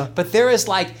investigation, but there is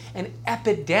like an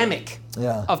epidemic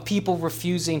of people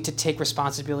refusing to take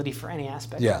responsibility for any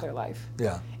aspect of their life.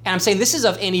 Yeah. And I'm saying this is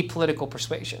of any political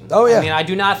persuasion. Oh, yeah. I mean, I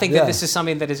do not think that this is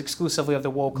something that is exclusively of the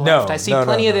woke left. I see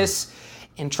plenty of this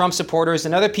in Trump supporters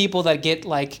and other people that get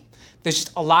like, there's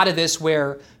just a lot of this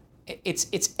where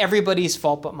it's everybody's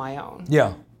fault but my own.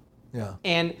 Yeah, yeah.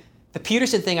 And the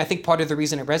Peterson thing, I think part of the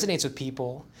reason it resonates with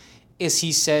people is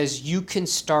he says you can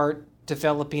start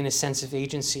developing a sense of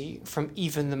agency from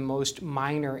even the most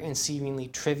minor and seemingly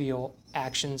trivial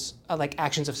actions, like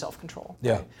actions of self-control.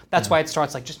 Yeah. Right? That's why it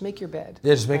starts like, just make your bed.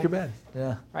 Yeah, just make your bed.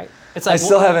 Yeah. Right. It's like I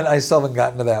still haven't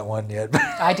gotten to that one yet.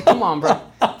 Come on, bro.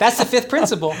 That's the fifth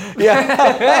principle.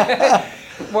 Yeah.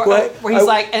 where he's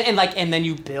and then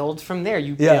you build from there.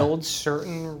 You build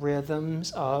certain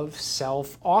rhythms of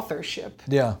self-authorship.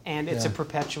 Yeah. And it's a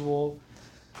perpetual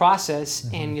process,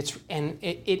 and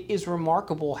it is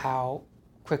remarkable how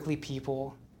quickly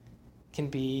people can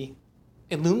be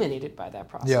illuminated by that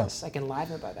process, like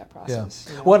enlivened by that process.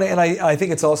 Yeah. Well, and I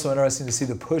think it's also interesting to see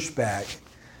the pushback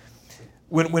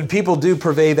when people do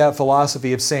purvey that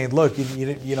philosophy of saying, look,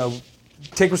 you know,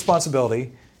 take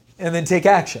responsibility and then take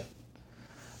action.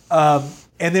 And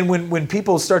then when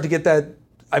people start to get that,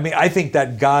 I mean, I think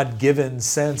that God-given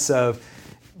sense of,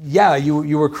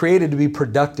 you were created to be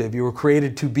productive. You were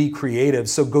created to be creative.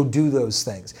 So go do those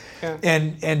things. Yeah.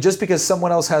 And just because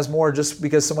someone else has more, just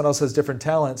because someone else has different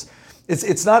talents,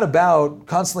 it's not about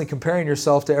constantly comparing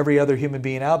yourself to every other human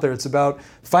being out there. It's about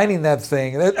finding that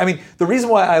thing. I mean, the reason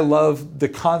why I love the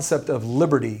concept of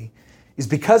liberty is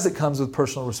because it comes with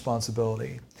personal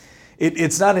responsibility.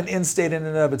 It's not an end state in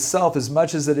and of itself as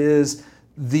much as it is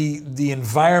the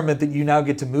environment that you now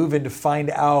get to move in to find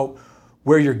out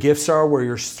where your gifts are, where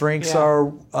your strengths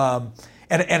are,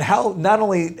 and how not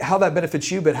only how that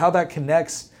benefits you, but how that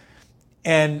connects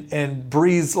and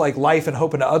breathes like life and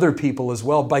hope into other people as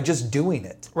well by just doing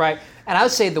it. Right. And I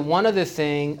would say the one other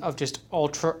thing of just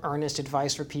ultra earnest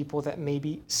advice for people that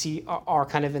maybe are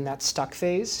kind of in that stuck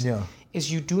phase is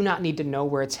you do not need to know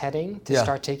where it's heading to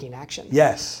start taking action.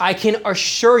 Yes. I can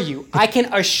assure you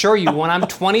when I'm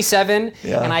 27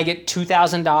 and I get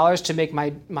 $2,000 to make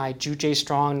my Juche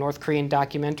Strong North Korean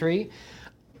documentary,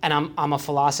 and I'm a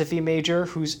philosophy major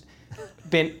who's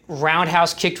been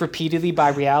roundhouse kicked repeatedly by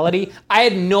reality, I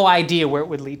had no idea where it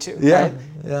would lead to. Right?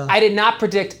 Yeah. I did not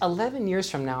predict 11 years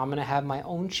from now I'm going to have my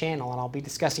own channel and I'll be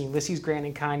discussing Ulysses Grant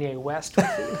and Kanye West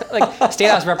with like State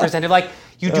House representative. Like,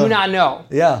 you do not know.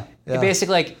 Yeah. It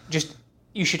basically, like, just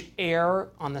you should err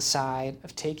on the side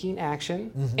of taking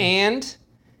action and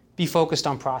be focused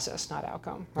on process, not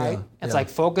outcome. Right? It's like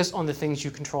focus on the things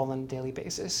you control on a daily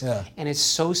basis. Yeah. And it's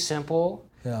so simple.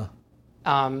 Yeah.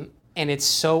 And it's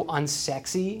so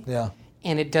unsexy. Yeah.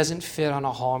 And it doesn't fit on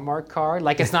a Hallmark card.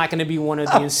 Like, it's not going to be one of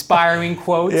the inspiring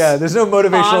quotes. Yeah, there's no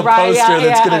motivational poster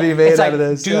that's going to be made out of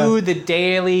this. Do the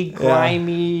daily,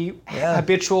 grimy,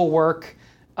 habitual work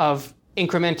of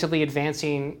incrementally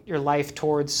advancing your life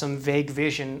towards some vague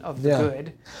vision of the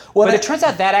good. Well, but it turns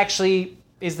out that actually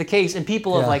is the case. And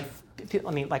people have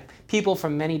people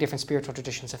from many different spiritual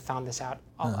traditions have found this out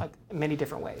many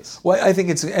different ways. Well, I think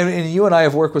and you and I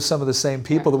have worked with some of the same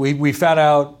people that we found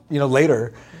out,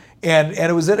 later. And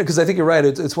it was because I think you're right.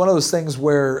 It's one of those things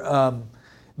where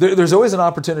there's always an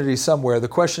opportunity somewhere. The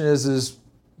question is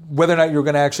whether or not you're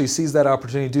going to actually seize that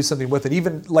opportunity, do something with it.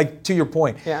 Even like to your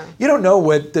point, you don't know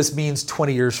what this means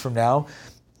 20 years from now.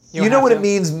 You know what it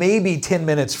means maybe 10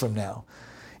 minutes from now.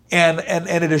 And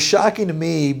it is shocking to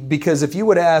me because if you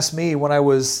would ask me when I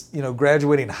was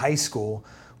graduating high school,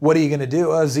 what are you going to do?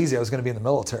 Well, it was easy. I was going to be in the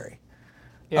military.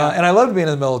 Yeah. And I loved being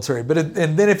in the military. But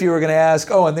and then if you were going to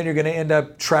ask, and then you're going to end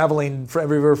up traveling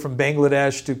everywhere from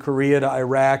Bangladesh to Korea to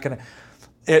Iraq and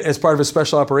as part of a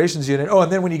special operations unit.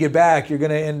 And then when you get back, you're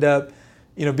going to end up,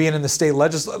 being in the state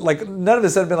legislature. Like, none of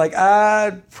this had been like,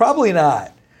 probably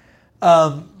not.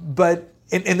 But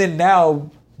then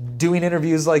now doing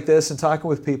interviews like this and talking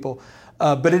with people.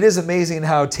 But it is amazing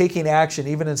how taking action,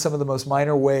 even in some of the most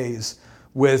minor ways,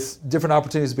 with different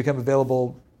opportunities to become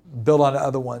available, build on to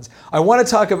other ones. I want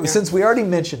to talk about, since we already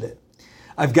mentioned it,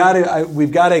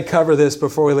 we've got to cover this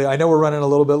before we leave. I know we're running a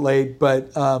little bit late,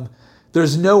 but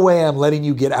there's no way I'm letting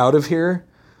you get out of here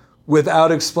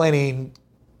without explaining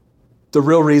the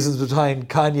real reasons behind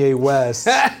Kanye West's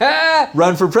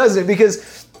run for president.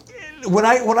 Because when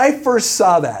I first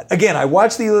saw that, again, I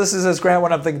watched the Ulysses S. Grant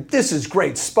one, I'm thinking, this is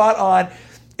great, spot on.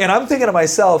 And I'm thinking to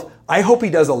myself, I hope he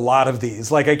does a lot of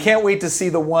these. Like, I can't wait to see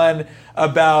the one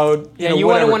about, you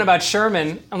wanted one about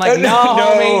Sherman. I'm like, no, no,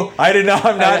 homie. I did not.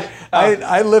 I'm not.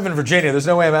 I live in Virginia. There's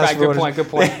no way I'm asking for one. Good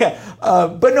point. Yeah.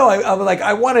 But no, I'm like,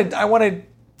 I want to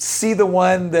see the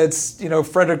one that's,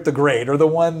 Frederick the Great, or the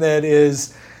one that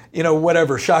is,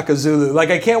 whatever, Shaka Zulu.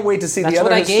 Like, I can't wait to see That's the other.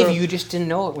 That's what I gave you. You just didn't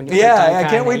know it when you were I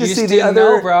can't wait to see the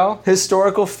other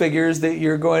historical figures that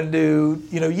you're going to,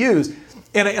 use.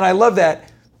 And I love that.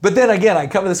 But then again, I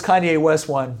come to this Kanye West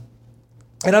one,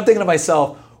 and I'm thinking to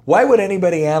myself, why would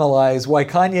anybody analyze why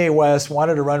Kanye West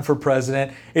wanted to run for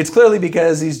president? It's clearly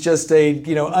because he's just a,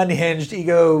 unhinged,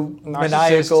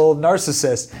 egomaniacal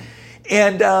narcissist.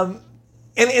 And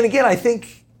again, I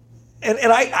think,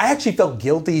 and I actually felt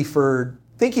guilty for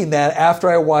thinking that after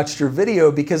I watched your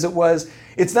video, because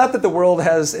it's not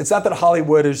that it's not that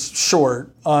Hollywood is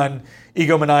short on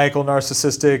egomaniacal,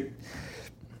 narcissistic,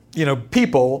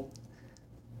 people,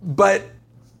 but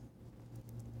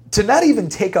to not even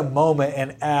take a moment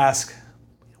and ask,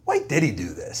 why did he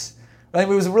do this? I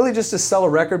mean, it was really just to sell a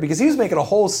record, because he was making a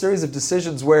whole series of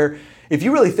decisions where, if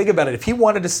you really think about it, if he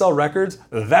wanted to sell records,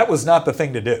 that was not the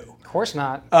thing to do. Of course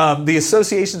not. The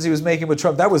associations he was making with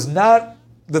Trump, that was not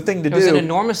the thing to do. It was an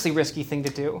enormously risky thing to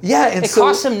do. Yeah, and it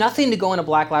cost him nothing to go in a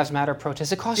Black Lives Matter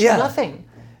protest. It cost him nothing.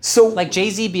 So, like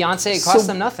Jay-Z, Beyonce, it cost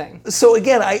them nothing. So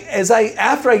again,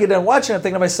 after I get done watching, I'm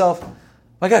thinking to myself,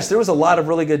 my gosh, there was a lot of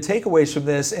really good takeaways from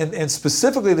this, and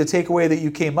specifically the takeaway that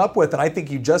you came up with, and I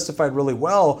think you justified really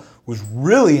well, was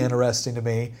really interesting to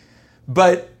me.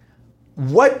 But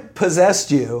what possessed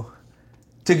you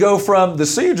to go from the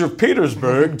siege of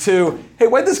Petersburg to, hey,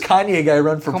 why'd this Kanye guy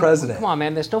run for president? Come on,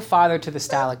 man. There's no father to the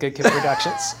style at Good Kid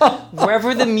Productions.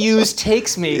 Wherever the muse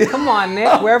takes me. Come on,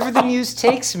 Nick. Wherever the muse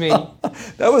takes me.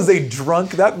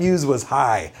 That muse was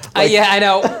high. Yeah, I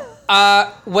know.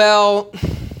 Well,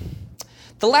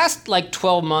 the last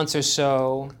 12 months or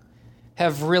so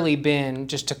have really been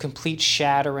just a complete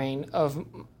shattering of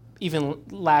even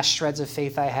last shreds of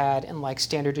faith I had in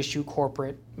standard issue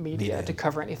corporate media to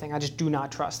cover anything. I just do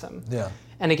not trust them. Yeah.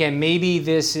 And again, maybe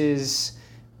which is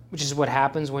what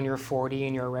happens when you're 40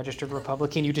 and you're a registered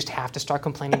Republican. You just have to start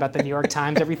complaining about the New York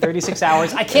Times every 36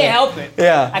 hours. I can't help it.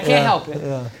 Yeah. I can't help it.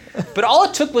 Yeah. But all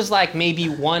it took was maybe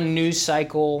one news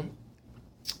cycle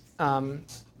of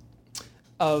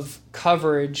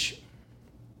coverage,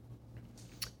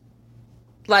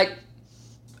 one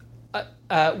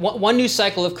news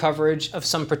cycle of coverage of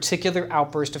some particular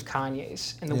outburst of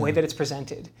Kanye's and the way that it's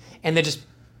presented, and then just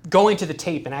going to the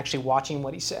tape and actually watching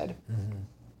what he said. Mm-hmm.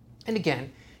 And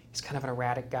again, he's kind of an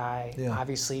erratic guy,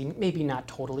 obviously, maybe not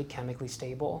totally chemically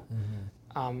stable.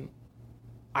 Mm-hmm.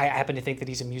 I happen to think that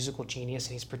he's a musical genius,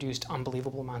 and he's produced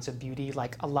unbelievable amounts of beauty.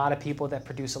 A lot of people that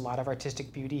produce a lot of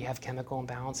artistic beauty have chemical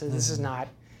imbalances. Mm-hmm. This is not.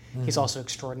 Mm-hmm. He's also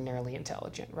extraordinarily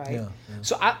intelligent, right? Yeah.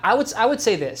 So I would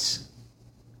say this.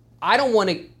 I don't want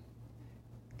to.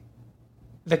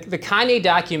 The Kanye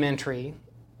documentary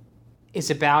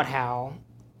is about how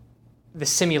the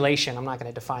simulation. I'm not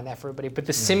going to define that for everybody, but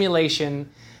the simulation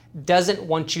doesn't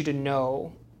want you to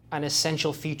know an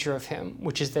essential feature of him,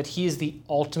 which is that he is the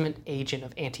ultimate agent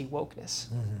of anti-wokeness.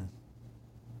 Mm-hmm.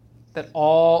 That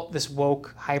all this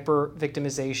woke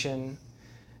hyper-victimization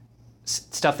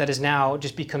stuff that has now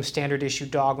just become standard issue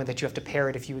dogma that you have to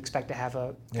parrot if you expect to have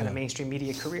a kind of mainstream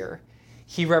media career.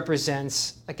 He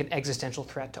represents an existential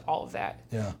threat to all of that.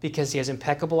 Yeah. Because he has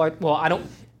impeccable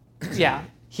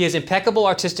he has impeccable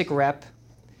artistic rep.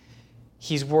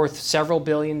 He's worth several $1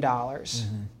 billion.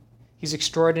 Mm-hmm. He's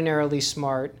extraordinarily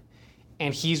smart,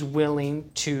 and he's willing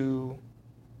to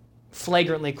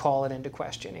flagrantly call it into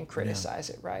question and criticize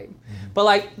it, right? Mm-hmm.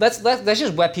 But let's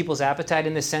just whet people's appetite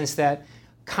in the sense that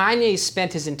Kanye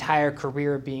spent his entire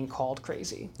career being called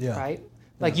crazy, right?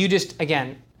 You just,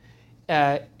 again,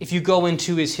 if you go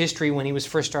into his history when he was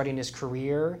first starting his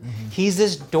career, he's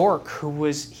this dork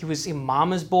he was a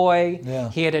mama's boy.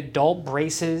 Yeah. He had adult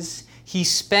braces. He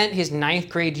spent his 9th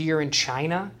grade year in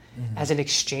China as an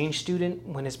exchange student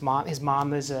when his mom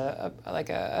is a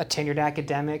tenured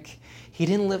academic. He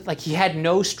didn't live he had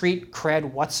no street cred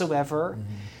whatsoever.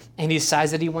 And he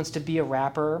decides that he wants to be a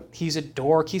rapper. He's a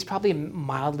dork. He's probably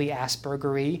mildly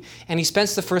Aspergery, and he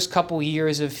spends the first couple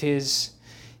years of his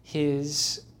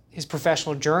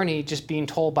professional journey just being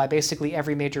told by basically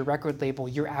every major record label,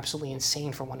 "You're absolutely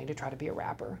insane for wanting to try to be a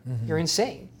rapper. Mm-hmm. You're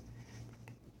insane."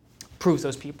 Proves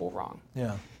those people wrong.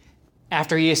 Yeah.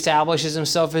 After he establishes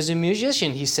himself as a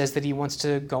musician, he says that he wants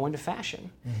to go into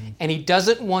fashion, and he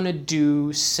doesn't want to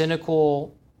do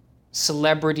cynical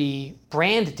celebrity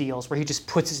brand deals where he just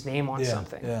puts his name on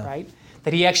something, right?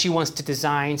 That he actually wants to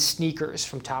design sneakers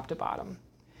from top to bottom.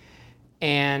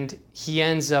 and he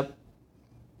ends up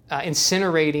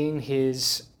incinerating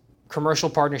his commercial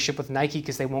partnership with Nike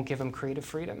because they won't give him creative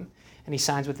freedom, and he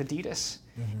signs with Adidas.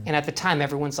 And at the time,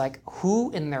 everyone's like,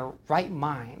 who in their right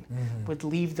mind would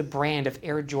leave the brand of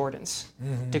Air Jordans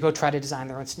to go try to design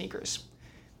their own sneakers?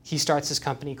 He starts this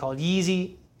company called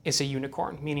Yeezy. It's a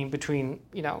unicorn, meaning between,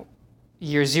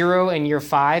 year 0 and year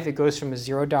 5, it goes from a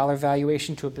 $0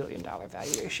 valuation to $1 billion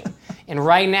valuation. And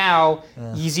right now,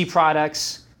 Yeezy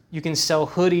products, you can sell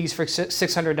hoodies for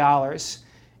 $600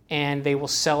 and they will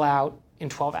sell out in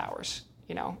 12 hours.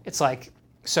 It's like,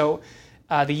 so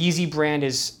the Yeezy brand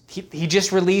he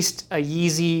just released a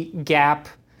Yeezy Gap,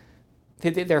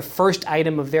 their first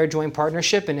item of their joint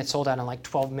partnership, and it sold out in like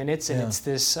 12 minutes. And it's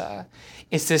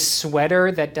this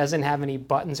sweater that doesn't have any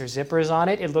buttons or zippers on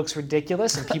it. It looks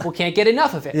ridiculous, and people can't get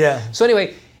enough of it. Yeah. So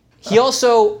anyway, he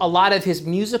also, a lot of his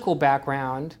musical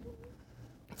background,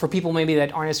 for people maybe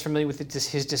that aren't as familiar with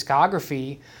his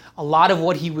discography, a lot of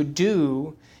what he would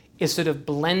do is sort of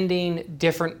blending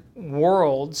different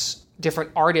worlds,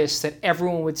 different artists that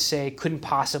everyone would say couldn't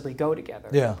possibly go together,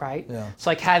 right? Yeah. It's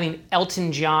like having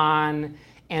Elton John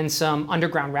and some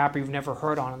underground rapper you've never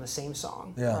heard on the same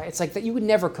song, right? It's like that you would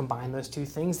never combine those two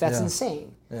things. That's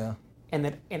insane. Yeah.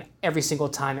 And every single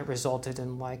time it resulted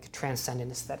in like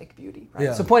transcendent aesthetic beauty, right?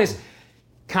 Yeah. So the point is,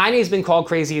 Kanye's been called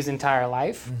crazy his entire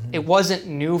life. It wasn't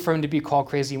new for him to be called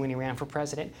crazy when he ran for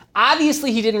president.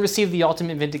 Obviously, he didn't receive the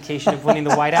ultimate vindication of winning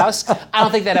the White House. I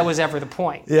don't think that was ever the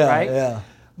point, right? Yeah.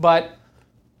 But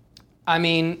I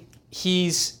mean,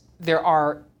 he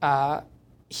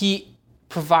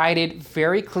provided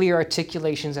very clear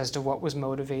articulations as to what was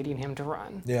motivating him to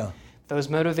run. Yeah. Those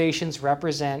motivations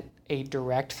represent a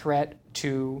direct threat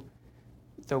to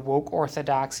the woke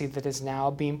orthodoxy that is now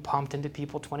being pumped into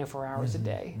people 24 hours a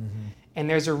day. And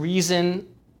there's a reason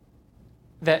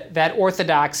that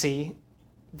orthodoxy,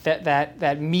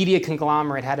 that media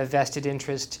conglomerate had a vested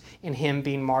interest in him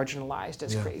being marginalized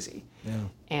as crazy. Yeah.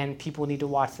 And people need to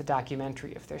watch the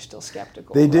documentary if they're still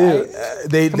skeptical. They do. Right?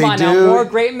 They Come on do. now, more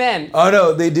great men. Oh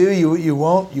no, they do. You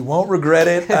won't regret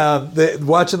it.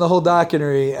 Watching the whole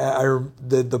documentary,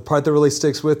 the part that really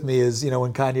sticks with me is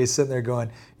when Kanye's sitting there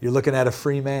going, "You're looking at a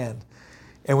free man,"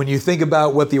 and when you think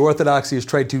about what the orthodoxy has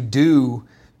tried to do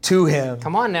to him,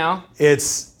 come on now,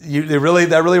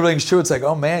 that really rings true. It's like,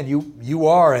 oh man, you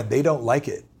are, and they don't like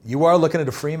it. You are looking at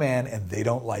a free man, and they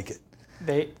don't like it.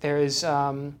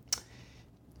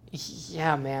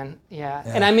 Yeah, man. Yeah.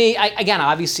 And I mean,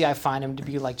 obviously I find him to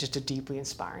be like just a deeply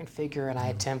inspiring figure, and I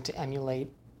attempt to emulate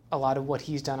a lot of what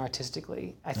he's done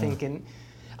artistically. I think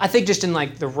just in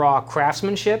like the raw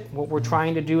craftsmanship, what we're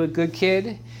trying to do at Good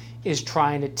Kid is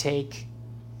trying to take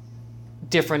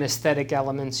different aesthetic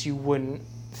elements you wouldn't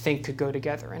think could go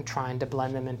together and trying to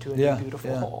blend them into a new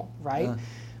beautiful whole, right? Yeah.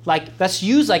 Like, let's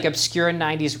use like obscure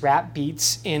 90s rap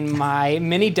beats in my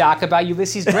mini doc about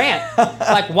Ulysses Grant.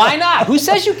 Like, why not? Who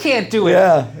says you can't do it?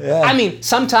 Yeah. I mean,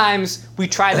 sometimes we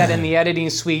try that in the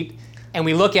editing suite and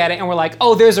we look at it and we're like,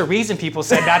 oh, there's a reason people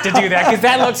said not to do that because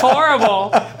that looks horrible.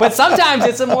 But sometimes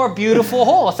it's a more beautiful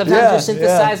whole. Sometimes we're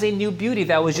synthesizing new beauty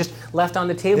that was just left on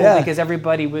the table because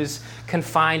everybody was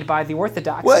confined by the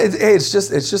orthodoxy. Well, it's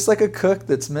just like a cook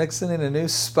that's mixing in a new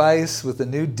spice with a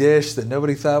new dish that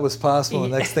nobody thought was possible.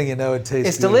 And next thing you know, it tastes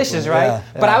It's delicious, right? Yeah.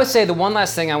 But I would say the one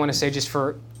last thing I want to say, just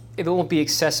for, it won't be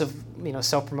excessive,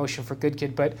 self-promotion for Good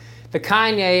Kid, but the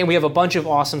Kanye, and we have a bunch of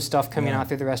awesome stuff coming out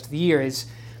through the rest of the year,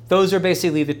 those are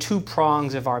basically the two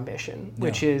prongs of our mission,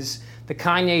 which is the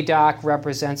Kanye doc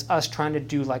represents us trying to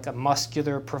do like a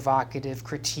muscular, provocative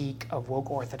critique of woke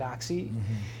orthodoxy.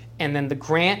 And then the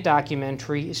Grant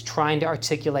documentary is trying to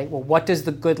articulate, well, what does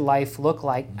the good life look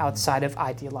like outside of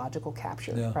ideological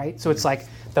capture, right? So it's like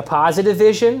the positive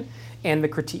vision and the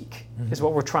critique is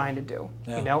what we're trying to do,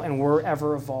 and we're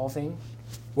ever evolving.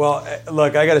 Well,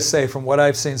 look, I got to say, from what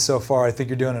I've seen so far, I think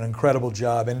you're doing an incredible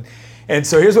job. And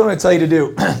so here's what I'm going to tell you to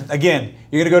do. Again,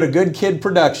 you're going to go to Good Kid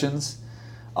Productions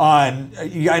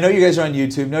I know you guys are on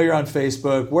YouTube. Know you're on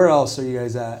Facebook. Where else are you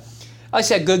guys at? I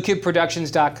said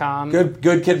goodkidproductions.com.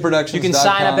 Goodkidproductions.com. You can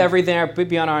sign up every there,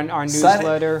 be on our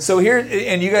newsletter. So here,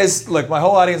 and you guys, look, my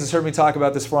whole audience has heard me talk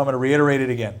about this before. I'm going to reiterate it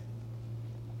again.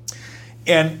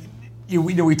 And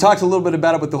we talked a little bit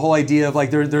about it with the whole idea of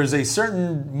like there's a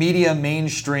certain media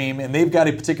mainstream and they've got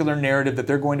a particular narrative that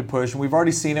they're going to push, and we've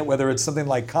already seen it, whether it's something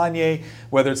like Kanye,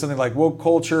 whether it's something like woke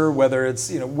culture, whether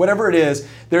it's whatever it is,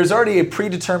 there's already a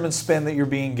predetermined spin that you're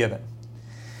being given.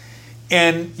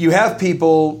 And you have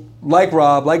people like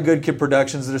Rob, like Good Kid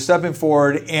Productions, that are stepping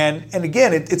forward, and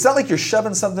again, it's not like you're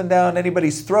shoving something down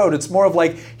anybody's throat. It's more of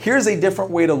like, here's a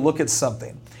different way to look at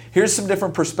something. here's some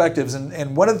different perspectives.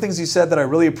 And one of the things he said that I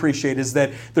really appreciate is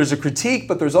that there's a critique,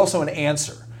 but there's also an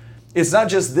answer. It's not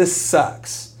just this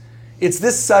sucks. It's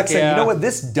this sucks, and you know what?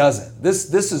 This doesn't.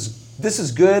 This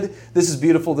is good. This is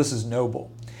beautiful. This is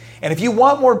noble. And if you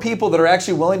want more people that are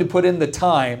actually willing to put in the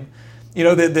time,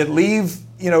 that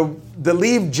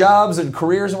leave jobs and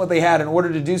careers and what they had in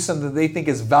order to do something that they think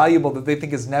is valuable, that they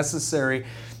think is necessary,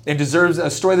 and deserves a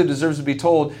story that deserves to be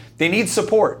told, they need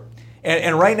support.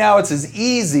 And right now it's as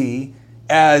easy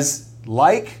as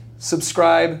like,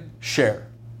 subscribe, share.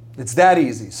 It's that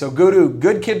easy. So go to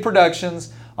Good Kid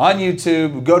Productions on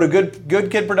YouTube, go to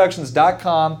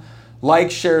goodkidproductions.com,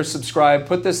 like, share, subscribe,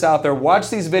 put this out there,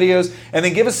 watch these videos, and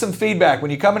then give us some feedback.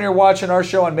 When you come in here watching our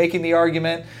show on Making the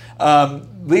Argument,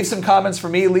 leave some comments for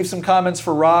me, leave some comments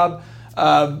for Rob,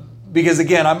 because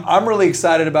again, I'm really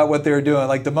excited about what they're doing.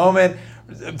 Like the moment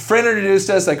a friend introduced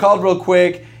us, I called real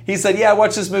quick, he said, yeah,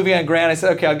 watch this movie on Grant. I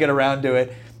said, okay, I'll get around to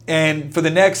it. And for the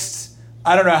next,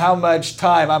 I don't know how much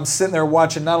time, I'm sitting there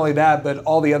watching not only that, but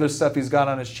all the other stuff he's got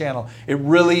on his channel. It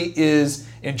really is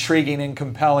intriguing and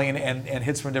compelling and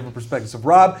hits from a different perspective. So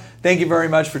Rob, thank you very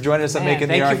much for joining us on Making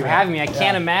the Argument. Thank you for having me. I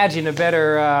can't imagine a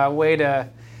better way to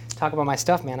talk about my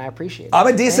stuff, man. I appreciate it. I'm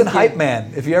a decent hype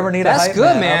man. If you ever need a hype man. That's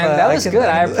good, man. That was good.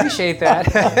 I appreciate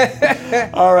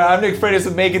that. All right, I'm Nick Freitas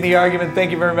with Making the Argument.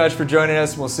 Thank you very much for joining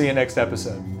us. We'll see you next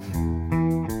episode.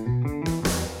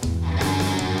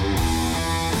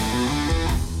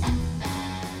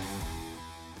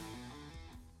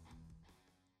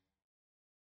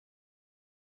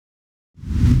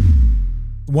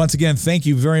 Once again, thank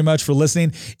you very much for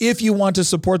listening. If you want to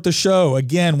support the show,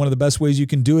 again, one of the best ways you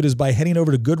can do it is by heading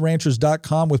over to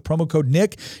goodranchers.com with promo code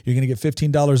Nick. You're going to get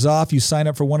 $15 off. You sign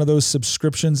up for one of those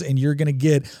subscriptions and you're going to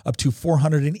get up to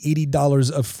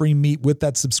 $480 of free meat with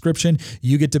that subscription.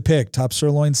 You get to pick top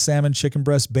sirloin, salmon, chicken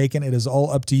breast, bacon. It is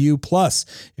all up to you. Plus,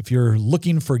 if you're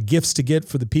looking for gifts to get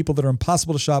for the people that are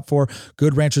impossible to shop for,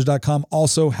 goodranchers.com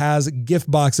also has gift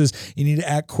boxes. You need to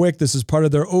act quick. This is part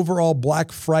of their overall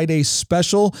Black Friday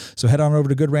special. So head on over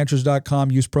to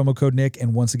goodranchers.com, use promo code Nick,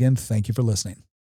 and once again, thank you for listening.